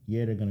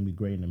they're going to be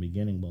great in the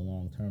beginning, but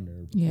long term they're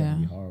going to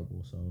be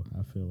horrible. So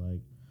I feel like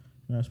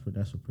that's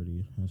a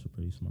pretty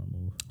smart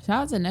move.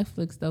 Shout out to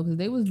Netflix though, because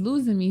they was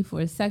losing me for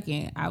a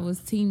second. I was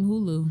team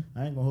Hulu.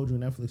 I ain't gonna hold you.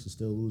 Netflix is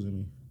still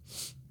losing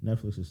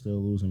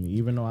me,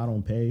 even though I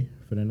don't pay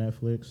for the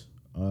Netflix.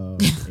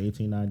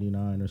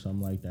 $18.99 or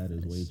something like that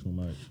is way too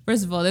much.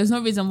 First of all, there's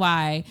no reason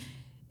why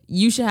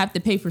you should have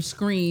to pay for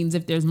screens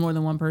if there's more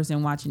than one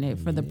person watching it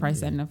for the price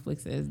that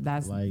Netflix is.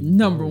 That's like,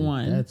 number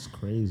one. That's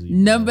crazy.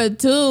 Number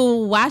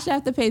two, why should I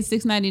have to pay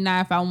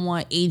 $6.99 if I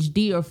want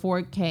HD or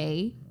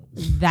 4K?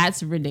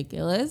 That's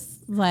ridiculous.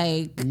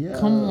 Like,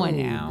 come on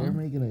now. They're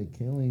making a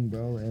killing,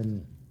 bro.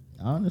 And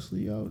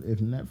honestly, if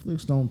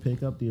Netflix don't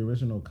pick up the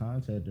original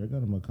content, they're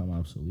gonna become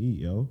obsolete,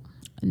 yo.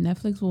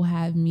 Netflix will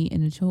have me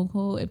in a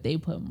chokehold if they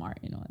put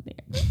Martin on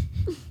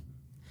there.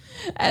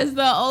 That's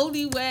the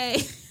only way.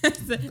 That's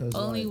the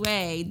only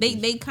way.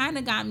 They kind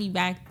of got me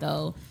back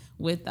though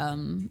with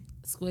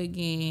Squid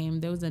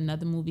Game. There was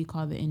another movie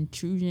called The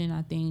Intrusion,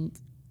 I think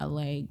I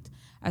liked.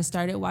 I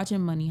started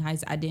watching Money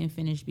Heist. I didn't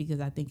finish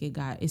because I think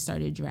it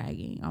started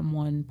dragging. I'm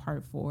on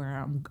part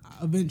 4.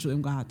 Eventually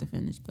I'm gonna have to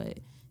finish, but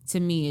to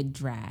me it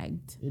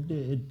dragged. It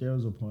did. There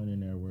was a point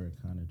in there where it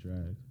kind of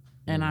dragged.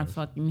 And I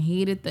fucking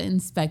hated the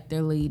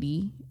inspector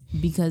lady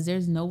because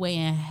there's no way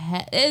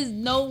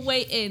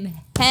in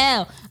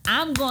hell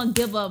I'm gonna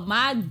give up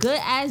my good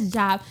ass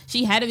job.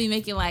 She had to be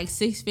making like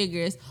 6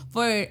 figures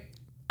for,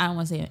 I don't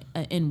want to say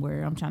an N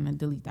word. I'm trying to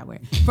delete that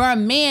word. For a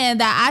man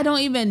that I don't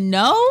even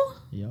know.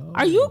 Yo,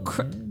 are you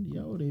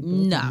they built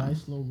a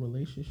nice little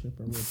relationship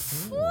and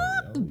rapport.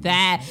 Fuck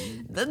that.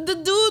 The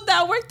dude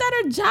that worked at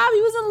her job,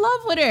 he was in love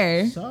with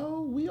her.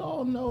 So we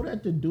all know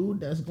that the dude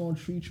that's gonna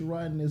treat you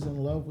right and is in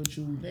love with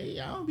you,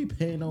 y'all don't be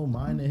paying no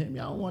mind to him.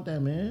 Y'all don't want that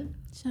man.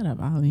 Shut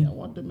up, Ollie. Y'all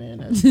want the man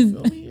that's, you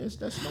feel me?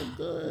 That's no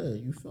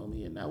good. You feel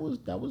me? And that was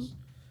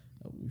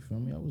you feel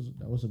me?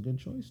 That was a good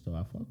choice though.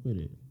 I fuck with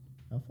it.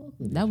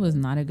 That was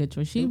not a good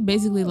choice. She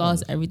basically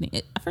lost everything.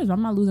 First of all,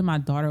 I'm not losing my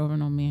daughter over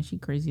no man. She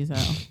crazy as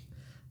hell.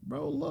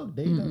 Bro, look,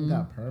 they done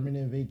got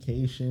permanent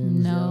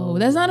vacations. No, yo.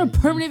 that's not a Like,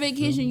 permanent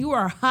vacation. You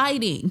are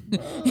hiding.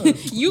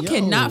 You yo.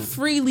 cannot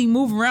freely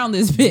move around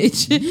this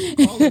bitch.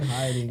 You call it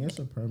hiding. It's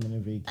a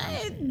permanent It's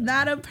vacation.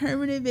 not a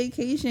permanent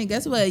vacation.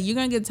 Guess what? You're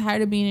gonna get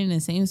tired of being in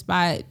the same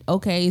spot.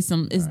 Okay,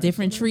 it's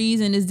different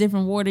trees and it's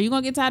different water. You're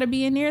gonna get tired of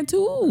being there too.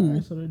 All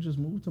right, so they just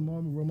move to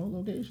more remote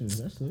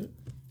locations. That's it.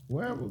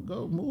 Wherever,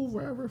 go move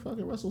wherever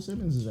fucking Russell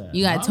Simmons is at.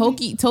 You got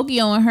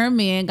Tokyo and her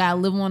man gotta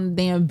live on the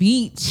damn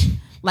beach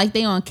like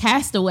they on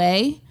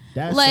Castaway.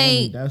 That's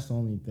the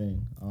only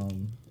thing.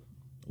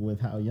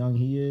 With how young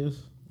he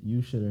is,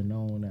 you should have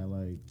known that.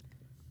 Like,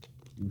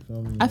 you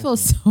feel me? I feel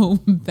so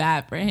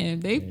bad for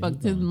him. They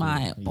fucked his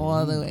mind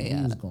all the way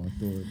up. He's going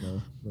through it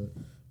though. But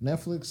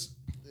Netflix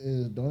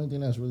is the only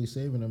thing that's really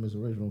saving them is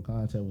original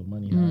content with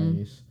Money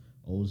Heist,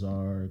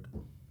 Ozark,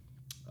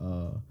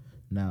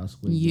 now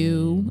Squid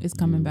Game. Is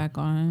coming back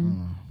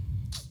on.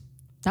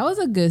 That was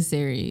a good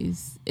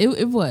series.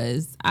 It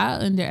was. I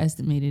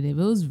underestimated it,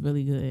 but it was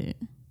really good.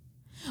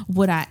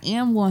 What I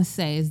am going to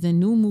say is the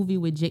new movie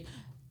with Jake.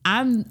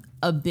 I'm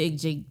a big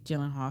Jake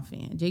Gyllenhaal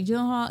fan. Jake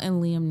Gyllenhaal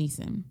and Liam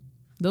Neeson.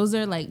 Those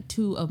are like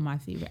two of my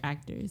favorite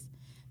actors.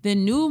 The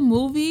new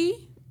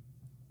movie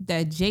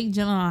that Jake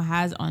Gyllenhaal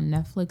has on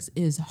Netflix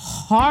is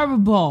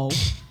horrible.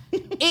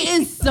 It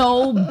is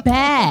so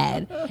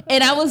bad.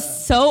 And I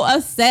was so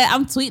upset.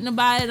 I'm tweeting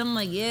about it. I'm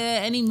like, yeah,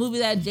 any movie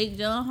that Jake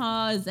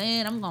Gyllenhaal is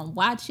in, I'm going to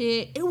watch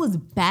it. It was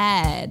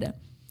bad.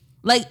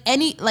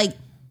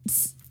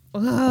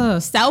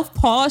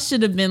 Southpaw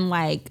should have been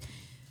like,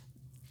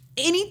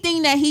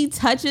 anything that he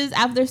touches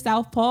after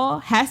Southpaw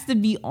has to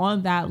be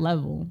on that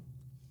level.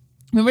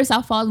 Remember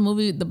Southpaw's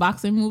movie, the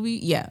boxing movie?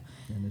 Yeah.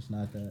 And it's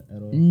not that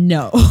at all.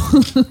 No.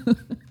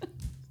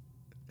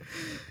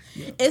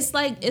 It's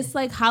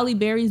like Halle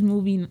Berry's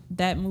movie,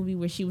 that movie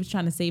where she was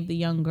trying to save the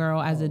young girl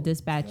as a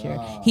dispatcher.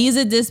 God. He's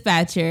a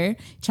dispatcher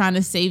trying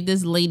to save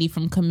this lady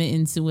from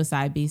committing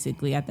suicide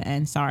basically at the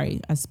end.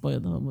 Sorry, I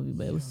spoiled the whole movie,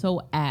 but it was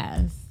so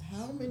ass.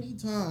 How many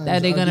times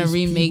that they're gonna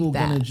remake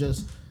that? Gonna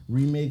just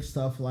remake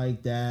stuff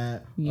like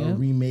that, or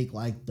remake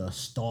like the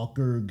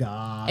Stalker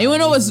guy. And you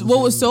know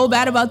what was so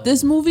bad about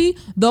this movie?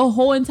 The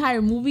whole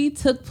entire movie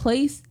took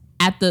place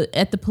at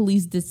the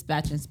police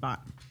dispatching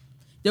spot.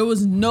 There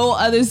was no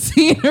other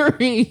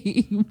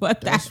scenery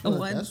but that one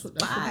That's what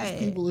these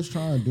people is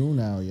trying to do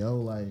now, yo.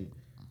 Like,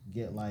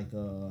 get like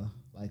a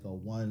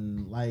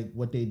one, like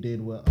what they did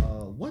with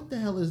what the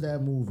hell is that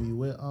movie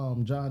with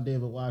John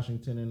David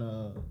Washington and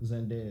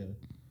Zendaya?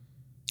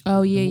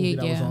 Oh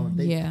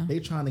yeah. They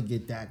trying to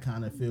get that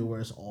kind of feel where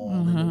it's all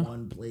in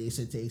one place.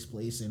 It takes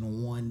place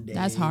in one day.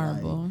 That's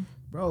horrible. Like,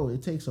 bro,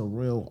 it takes a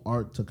real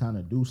art to kind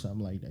of do something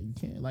like that. You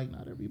can't, like,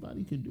 not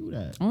everybody could do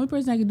that. Only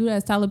person that can do that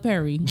is Tyler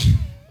Perry.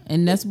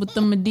 And that's what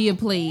the Madea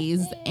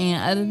plays.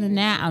 And other than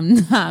that,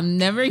 I'm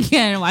never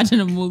again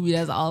watching a movie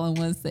that's all in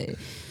one set.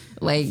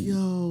 Like,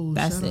 yo,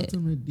 that's shout it. Out to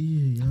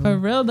Madea, yo. For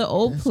real, the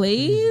old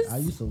plays. Crazy. I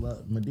used to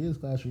love Medea's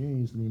Class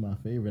Reunion. Used to be my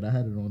favorite. I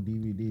had it on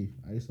DVD.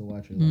 I used to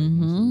watch it like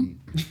once a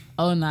week.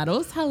 Oh no,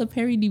 those Tyler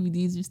Perry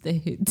DVDs used to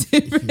hit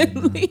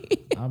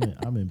differently. Yeah,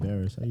 I'm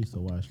embarrassed. I used to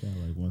watch that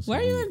like once. Why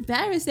are you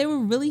embarrassed? They were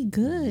really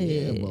good.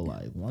 Yeah, but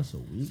like once a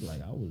week,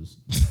 like I was.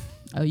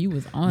 Oh, you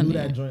was on do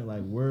there. That joint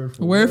like word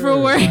for word.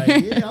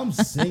 Like, yeah, I'm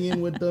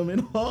singing with them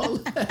and all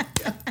that.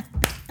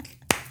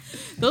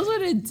 Those were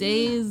the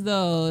days,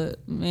 though,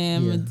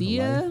 man. Yeah,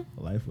 Madea.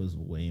 Life was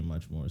way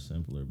much more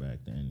simpler back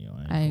then, yo.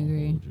 I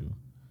agree.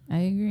 I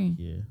agree.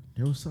 Yeah,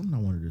 there was something I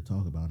wanted to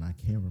talk about, and I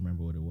can't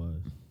remember what it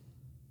was.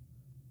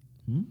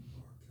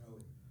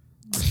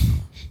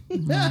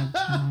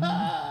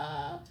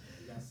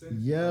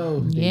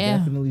 Yo, they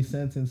definitely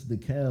sentenced the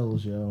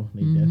Kells, yo.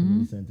 They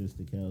definitely sentenced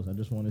the Kells. I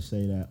just want to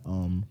say that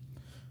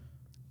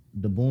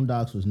the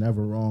Boondocks was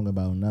never wrong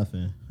about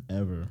nothing,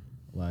 ever.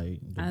 Like,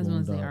 I just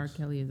want to say R.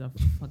 Kelly is a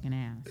fucking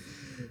ass.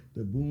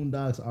 The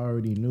Boondocks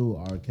already knew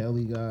R.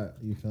 Kelly got,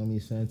 you feel me,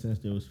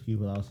 sentenced. There was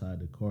people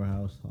outside the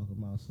courthouse talking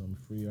about some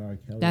free R.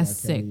 Kelly. That's R.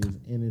 sick. Kelly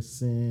is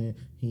innocent.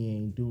 He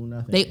ain't do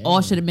nothing. They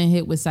all should have been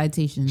hit with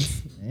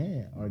citations.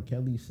 And R.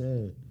 Kelly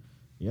said,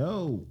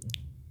 yo,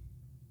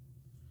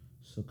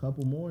 it's a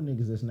couple more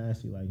niggas that's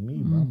nasty like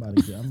me, bro. I'm about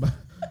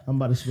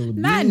to spill a beans.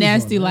 Not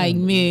nasty like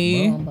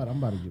me. Bro, I'm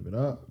about to give it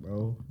up,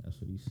 bro. That's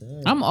what he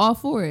said. I'm all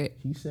for it.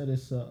 He said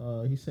it's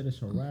a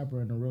rapper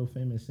and a real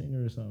famous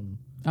singer or something.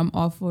 I'm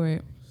all for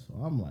it. So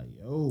I'm like,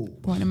 yo,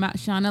 point him out,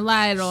 shine a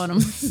light on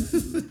him.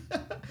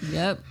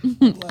 Yep,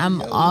 I'm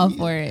like, all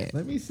for it.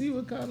 Let me see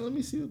what kind of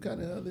other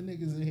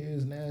niggas in here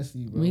is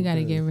nasty, bro. We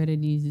gotta get rid of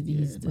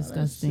these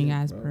disgusting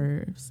ass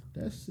pervs.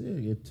 That's sick.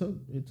 It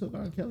took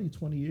R. Kelly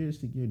 20 years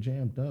to get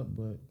jammed up,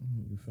 but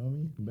you feel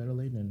me? Better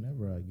late than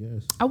never, I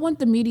guess. I want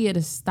the media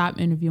to stop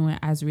interviewing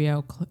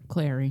Azriel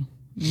Clary,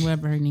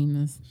 whatever her name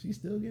is. She's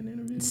still getting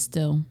interviewed?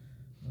 Still.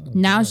 Oh,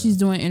 now God. She's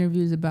doing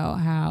interviews about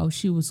how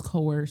she was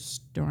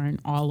coerced during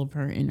all of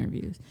her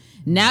interviews.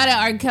 Now that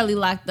R. Kelly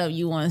locked up,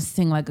 you want to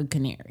sing like a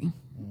canary.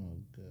 Oh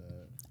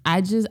God.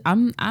 I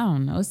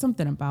don't know. It's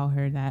something about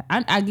her that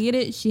I get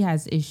it. She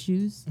has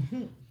issues,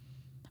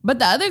 But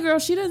the other girl,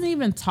 she doesn't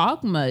even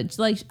talk much.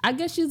 Like, I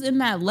guess she's in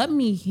that let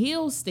me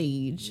heal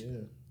stage.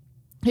 Yeah.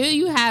 Here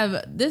you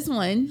have this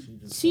one.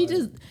 She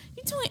just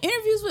you doing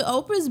interviews with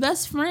Oprah's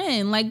best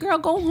friend. Like, girl,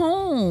 go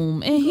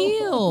home and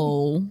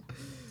heal.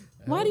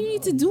 Why do you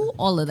need to do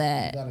all of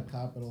that? You gotta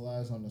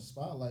capitalize on the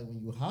spotlight when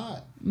you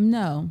hot.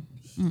 No.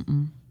 Yeah,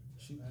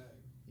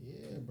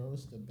 bro,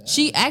 it's the best.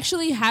 She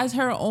actually has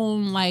her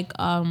own like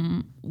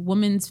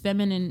women's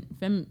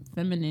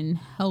feminine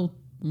health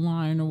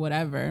line or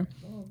whatever.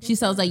 She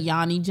sells like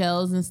Yanni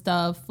gels and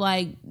stuff.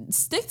 Like,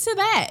 stick to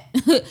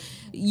that.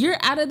 You're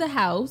out of the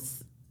house.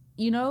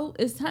 You know,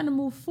 it's time to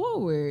move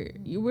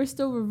forward. We're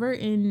still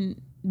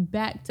reverting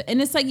back to,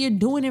 and it's like you're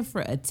doing it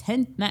for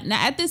attention.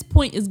 Now at this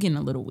point, it's getting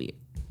a little weird.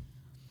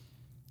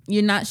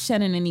 You're not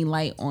shedding any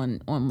light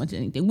on much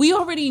anything. We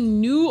already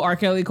knew R.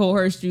 Kelly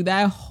coerced you.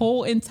 That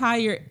whole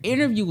entire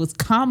interview was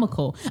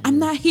comical. I'm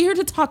not here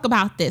to talk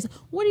about this.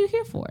 What are you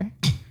here for?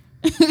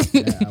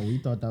 Yeah, we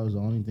thought that was the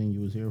only thing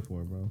you was here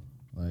for, bro.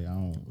 Like, I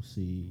don't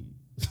see.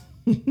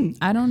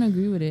 I don't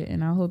agree with it,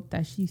 and I hope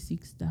that she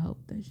seeks the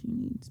help that she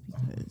needs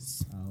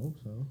because I hope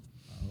so.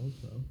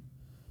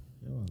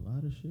 Yo, a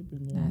lot of shit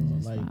been going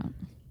on. Like,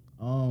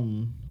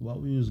 while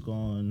we was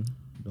gone,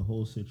 the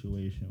whole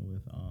situation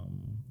with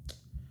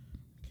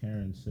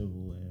Karen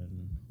Civil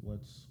and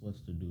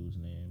what's the dude's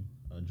name?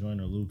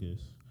 Joyner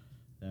Lucas.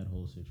 That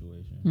whole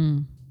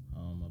situation.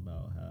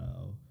 About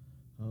how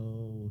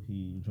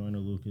Joyner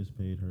Lucas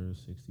paid her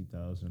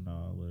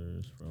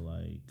 $60,000 for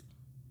like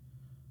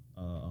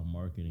a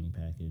marketing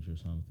package or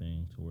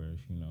something, to where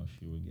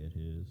she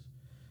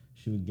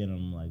would get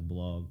him like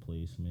blog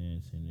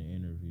placements and the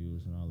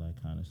interviews and all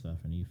that kind of stuff,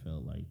 and he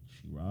felt like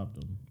she robbed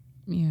him.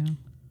 Yeah.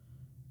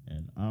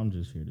 And I'm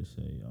just here to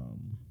say,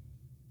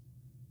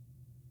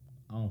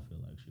 I don't feel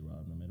like she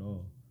robbed him at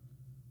all.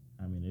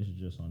 I mean, it's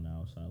just on the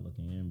outside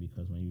looking in,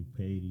 because when you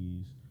pay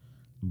these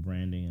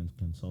branding and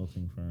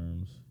consulting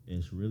firms,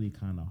 it's really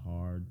kind of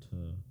hard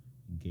to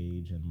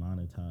gauge and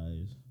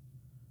monetize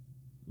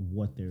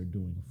what they're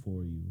doing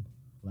for you.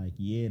 Like,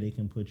 yeah, they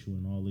can put you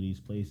in all of these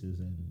places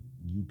and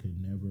you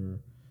can never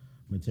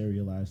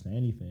materialize to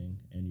anything,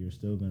 and you're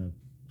still gonna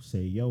say,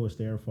 yo, it's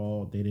their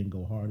fault, they didn't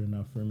go hard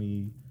enough for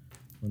me,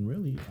 when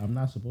really I'm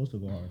not supposed to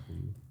go hard for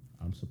you.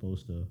 I'm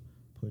supposed to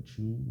put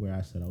you where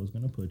I said I was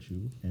gonna put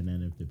you, and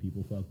then if the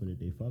people fuck with it,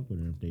 they fuck with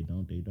it. If they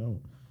don't, they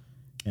don't.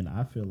 And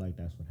I feel like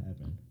that's what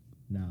happened.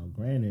 Now,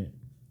 granted,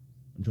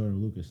 Joyner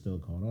Lucas still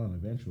caught on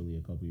eventually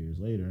a couple years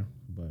later,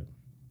 but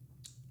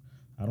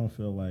I don't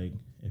feel like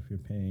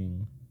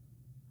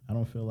I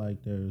don't feel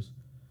like there's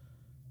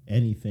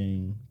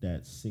anything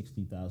that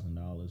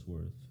 $60,000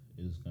 worth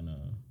is gonna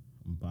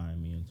buy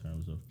me in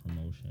terms of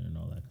promotion and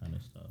all that kind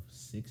of stuff.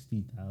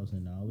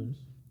 $60,000.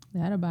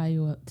 That'll buy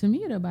you up. To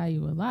me, it'll buy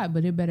you a lot,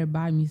 but it better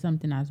buy me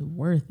something that's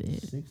worth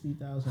it.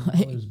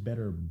 $60,000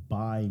 better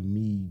buy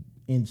me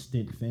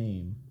instant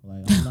fame.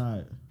 Like, I'm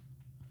not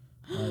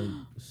like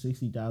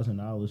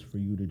 $60,000 for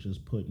you to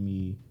just put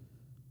me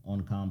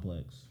on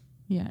Complex.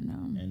 Yeah, no.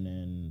 And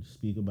then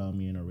speak about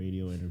me in a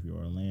radio interview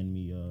or land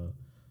me an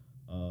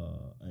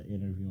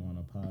interview on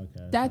a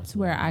podcast. That's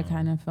where I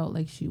kind of felt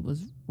like she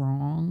was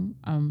wrong.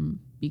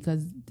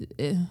 Because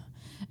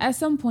at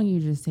some point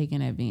you're just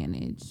taking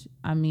advantage.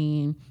 I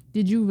mean,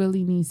 did you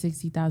really need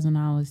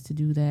 $60,000 to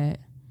do that?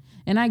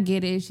 And I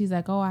get it. She's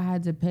like, oh, I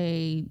had to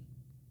pay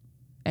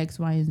X,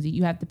 Y, and Z.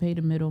 You have to pay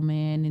the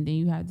middleman, and then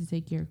you have to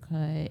take your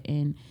cut.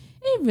 And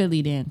it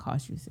really didn't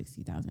cost you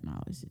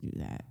 $60,000 to do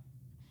that.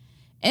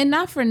 And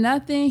not for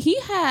nothing, he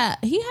had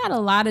a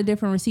lot of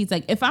different receipts.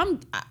 Like, if I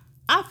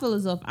feel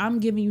as if I'm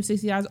giving you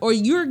 $60,000 or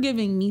you're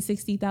giving me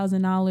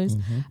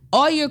 $60,000,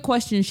 all your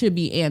questions should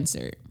be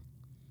answered.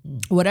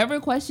 Whatever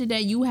question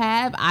that you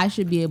have, I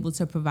should be able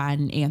to provide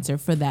an answer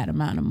for that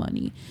amount of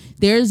money.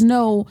 There's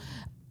no,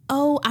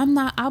 oh, I'm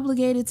not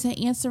obligated to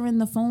answering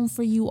the phone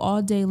for you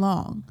all day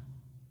long.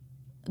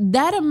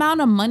 That amount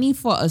of money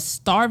for a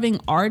starving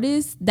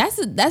artist, that's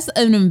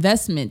an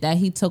investment that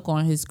he took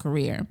on his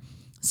career.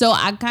 So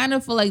I kind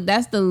of feel like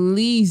that's the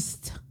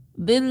least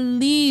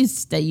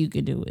that you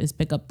could do is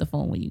pick up the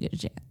phone when you get a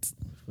chance.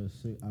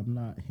 I'm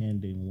not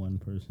handing one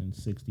person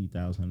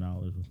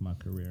 $60,000 with my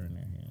career in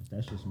their hands.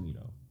 That's just me,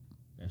 though.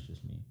 That's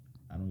just me.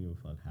 I don't give a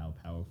fuck how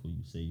powerful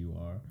you say you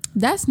are.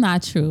 That's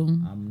not true.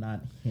 I'm not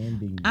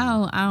handing you.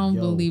 I don't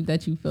believe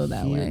that you feel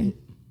that way.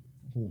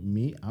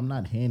 Me? I'm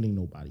not handing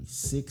nobody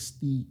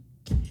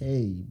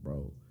 $60K,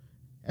 bro.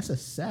 That's a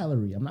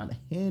salary. I'm not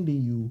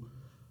handing you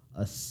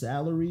a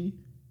salary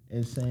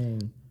and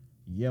saying,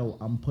 yo,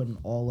 I'm putting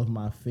all of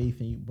my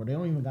faith in you. But they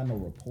don't even got no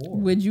rapport.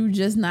 Would you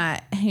just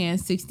not hand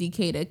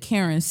 $60K to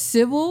Karen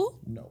Civil?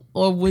 No.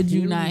 Or would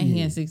you not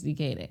hand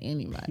 $60K to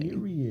anybody?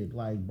 Period.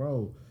 Like,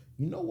 bro,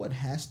 you know what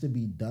has to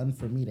be done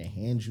for me to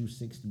hand you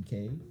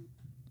 $60K?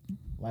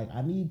 Like,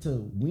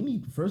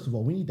 first of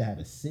all, we need to have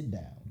a sit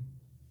down.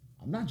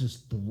 I'm not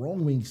just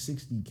throwing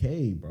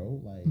 $60K,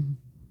 bro. Like,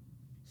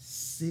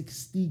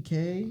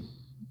 $60K?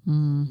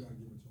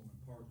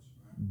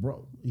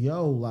 Bro,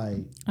 yo,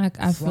 like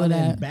I feel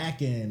that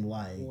back end,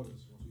 like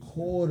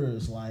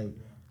quarters, like,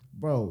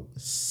 Bro,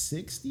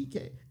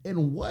 60K?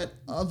 In what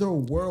other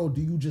world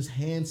do you just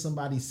hand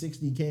somebody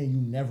 60K and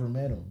you never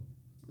met them?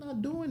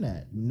 Not doing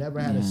that. You never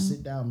had a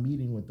sit down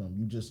meeting with them.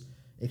 You just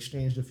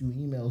exchanged a few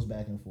emails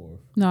back and forth.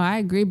 No, I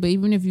agree. But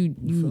even if you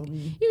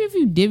even if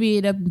you divvy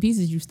it up in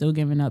pieces, you still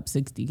giving up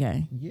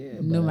 60K. Yeah,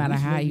 no matter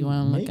how you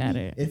want to look at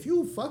it. If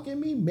you fucking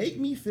me, make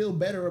me feel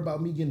better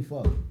about me getting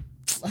fucked.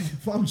 Like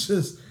if I'm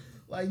just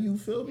like, you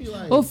feel me?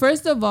 Like, well,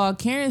 first of all,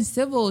 Karen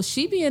Civil,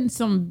 she be in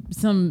some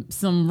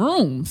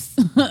rooms.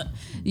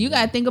 You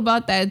gotta think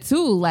about that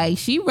too. Like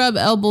she rubbed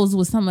elbows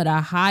with some of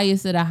the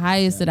highest of the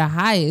highest of the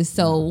highest.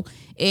 So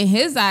in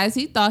his eyes,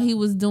 he thought he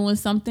was doing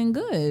something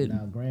good.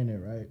 Now, granted,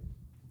 right?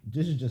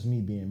 This is just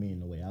me being me in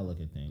the way I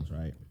look at things,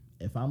 right?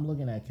 If I'm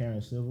looking at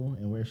Karen Civil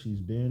and where she's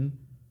been,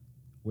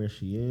 where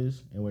she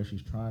is, and where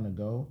she's trying to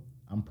go,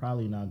 I'm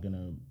probably not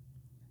gonna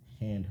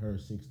hand her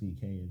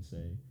 60K and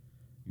say,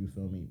 you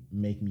feel me,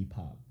 make me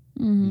pop.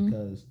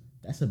 Because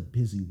that's a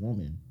busy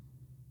woman.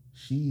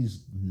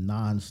 She's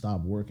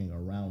nonstop working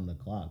around the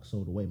clock.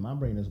 So the way my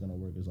brain is gonna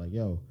work is like,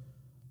 yo,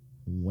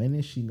 when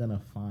is she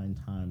gonna find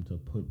time to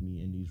put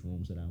me in these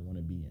rooms that I want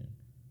to be in?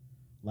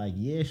 Like,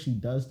 yeah, she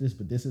does this,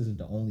 but this isn't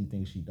the only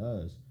thing she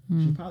does.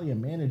 She's probably a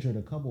manager to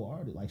a couple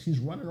artists. Like, she's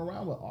running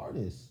around with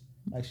artists.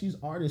 Like, she's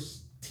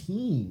artist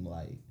team.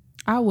 Like,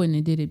 I wouldn't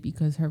have did it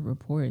because her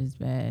rapport is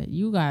bad.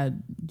 You got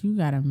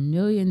a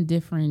million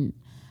different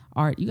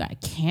art. You got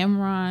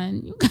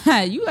Cameron.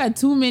 You got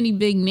too many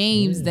big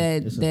names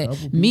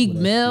that Meek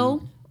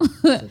Mill.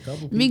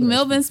 Meek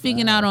Mill been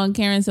speaking out on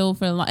Karen Civil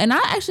for a long, and I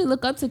actually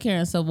look up to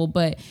Karen Civil,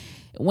 but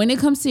when it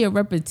comes to your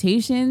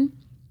reputation,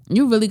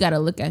 you really got to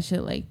look at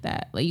shit like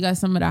that. Like, you got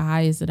some of the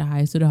highest of the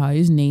highest of the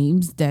highest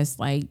names that's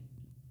like,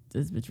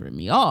 this bitch ripped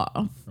me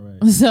off.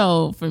 Right.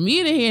 So for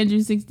me to hand you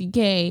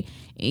 60K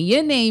and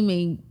your name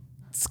ain't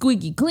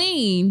squeaky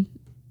clean,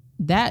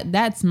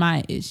 that's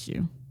my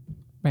issue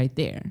right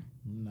there.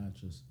 I'm not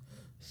just,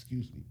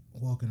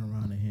 walking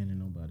around and handing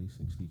nobody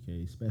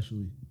 60K,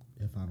 especially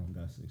if I don't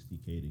got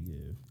 60K to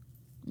give.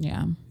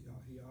 Yeah.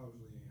 He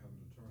obviously ain't have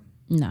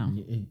an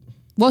No. attorney.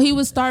 Well, he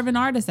was starving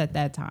artist at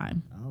that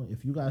time.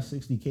 If you got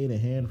 60K to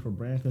hand for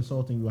brand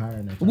consulting, you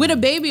hiring an attorney. With a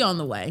baby on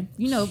the way.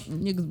 You know,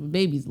 niggas with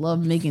babies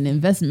love making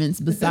investments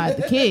beside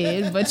the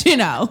kid, but you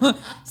know,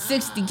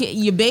 60K,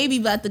 your baby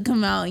about to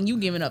come out and you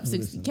giving up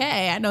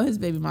 60K. I know his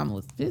baby mama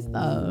was pissed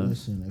off.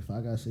 Listen, if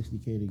I got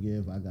 60K to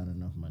give, I got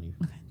enough money.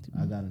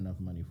 I got enough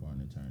money for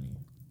an attorney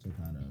to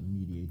kind of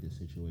mediate the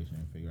situation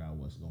and figure out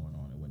what's going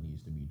on and what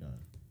needs to be done.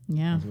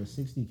 Yeah. With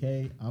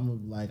 60K,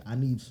 I'm like, I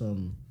need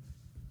some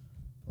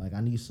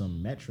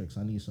metrics.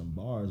 I need some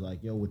bars.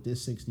 Like, yo, with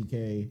this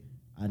 60K,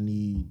 I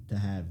need to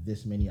have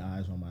this many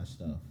eyes on my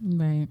stuff.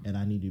 Right. And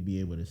I need to be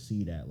able to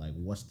see that. Like,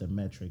 what's the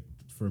metric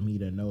for me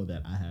to know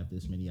that I have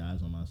this many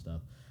eyes on my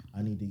stuff?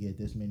 I need to get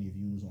this many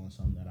views on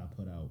something that I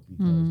put out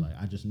because,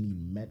 like, I just need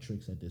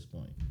metrics at this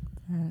point.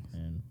 Right.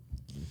 And,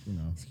 you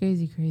know. It's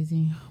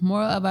crazy.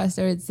 Moral of our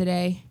story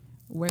today,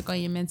 work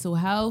on your mental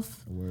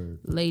health. Word.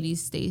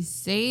 Ladies, stay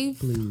safe.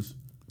 Please.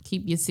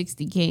 Keep your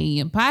 60K in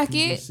your pocket.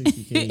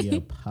 Keep your 60K in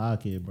your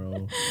pocket,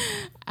 bro.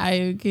 I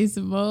am K.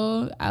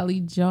 Simone, Ali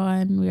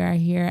John. We are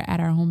here at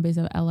our home base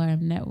of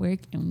LRM Network,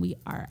 and we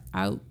are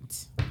out.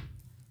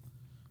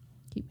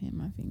 Keep hitting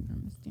my finger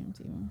on this damn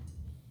table.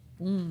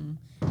 Boom.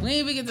 We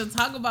ain't even get to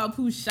talk about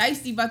Pooh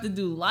Shiesty about to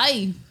do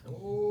life.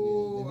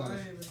 Oh, I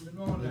ain't even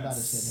been on that. They gotta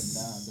set him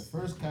down. The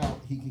first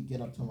count, he could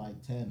get up to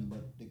like 10,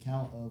 but the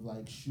count of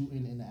like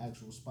shooting in the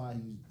actual spot,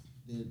 he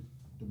did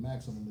the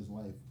maximum is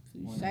life.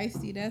 Pooh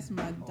Shiesty, that's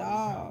my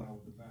dog.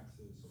 The back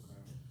says,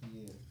 okay.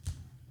 Yeah.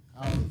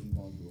 I don't think he's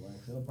gonna do it. Right?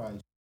 He'll probably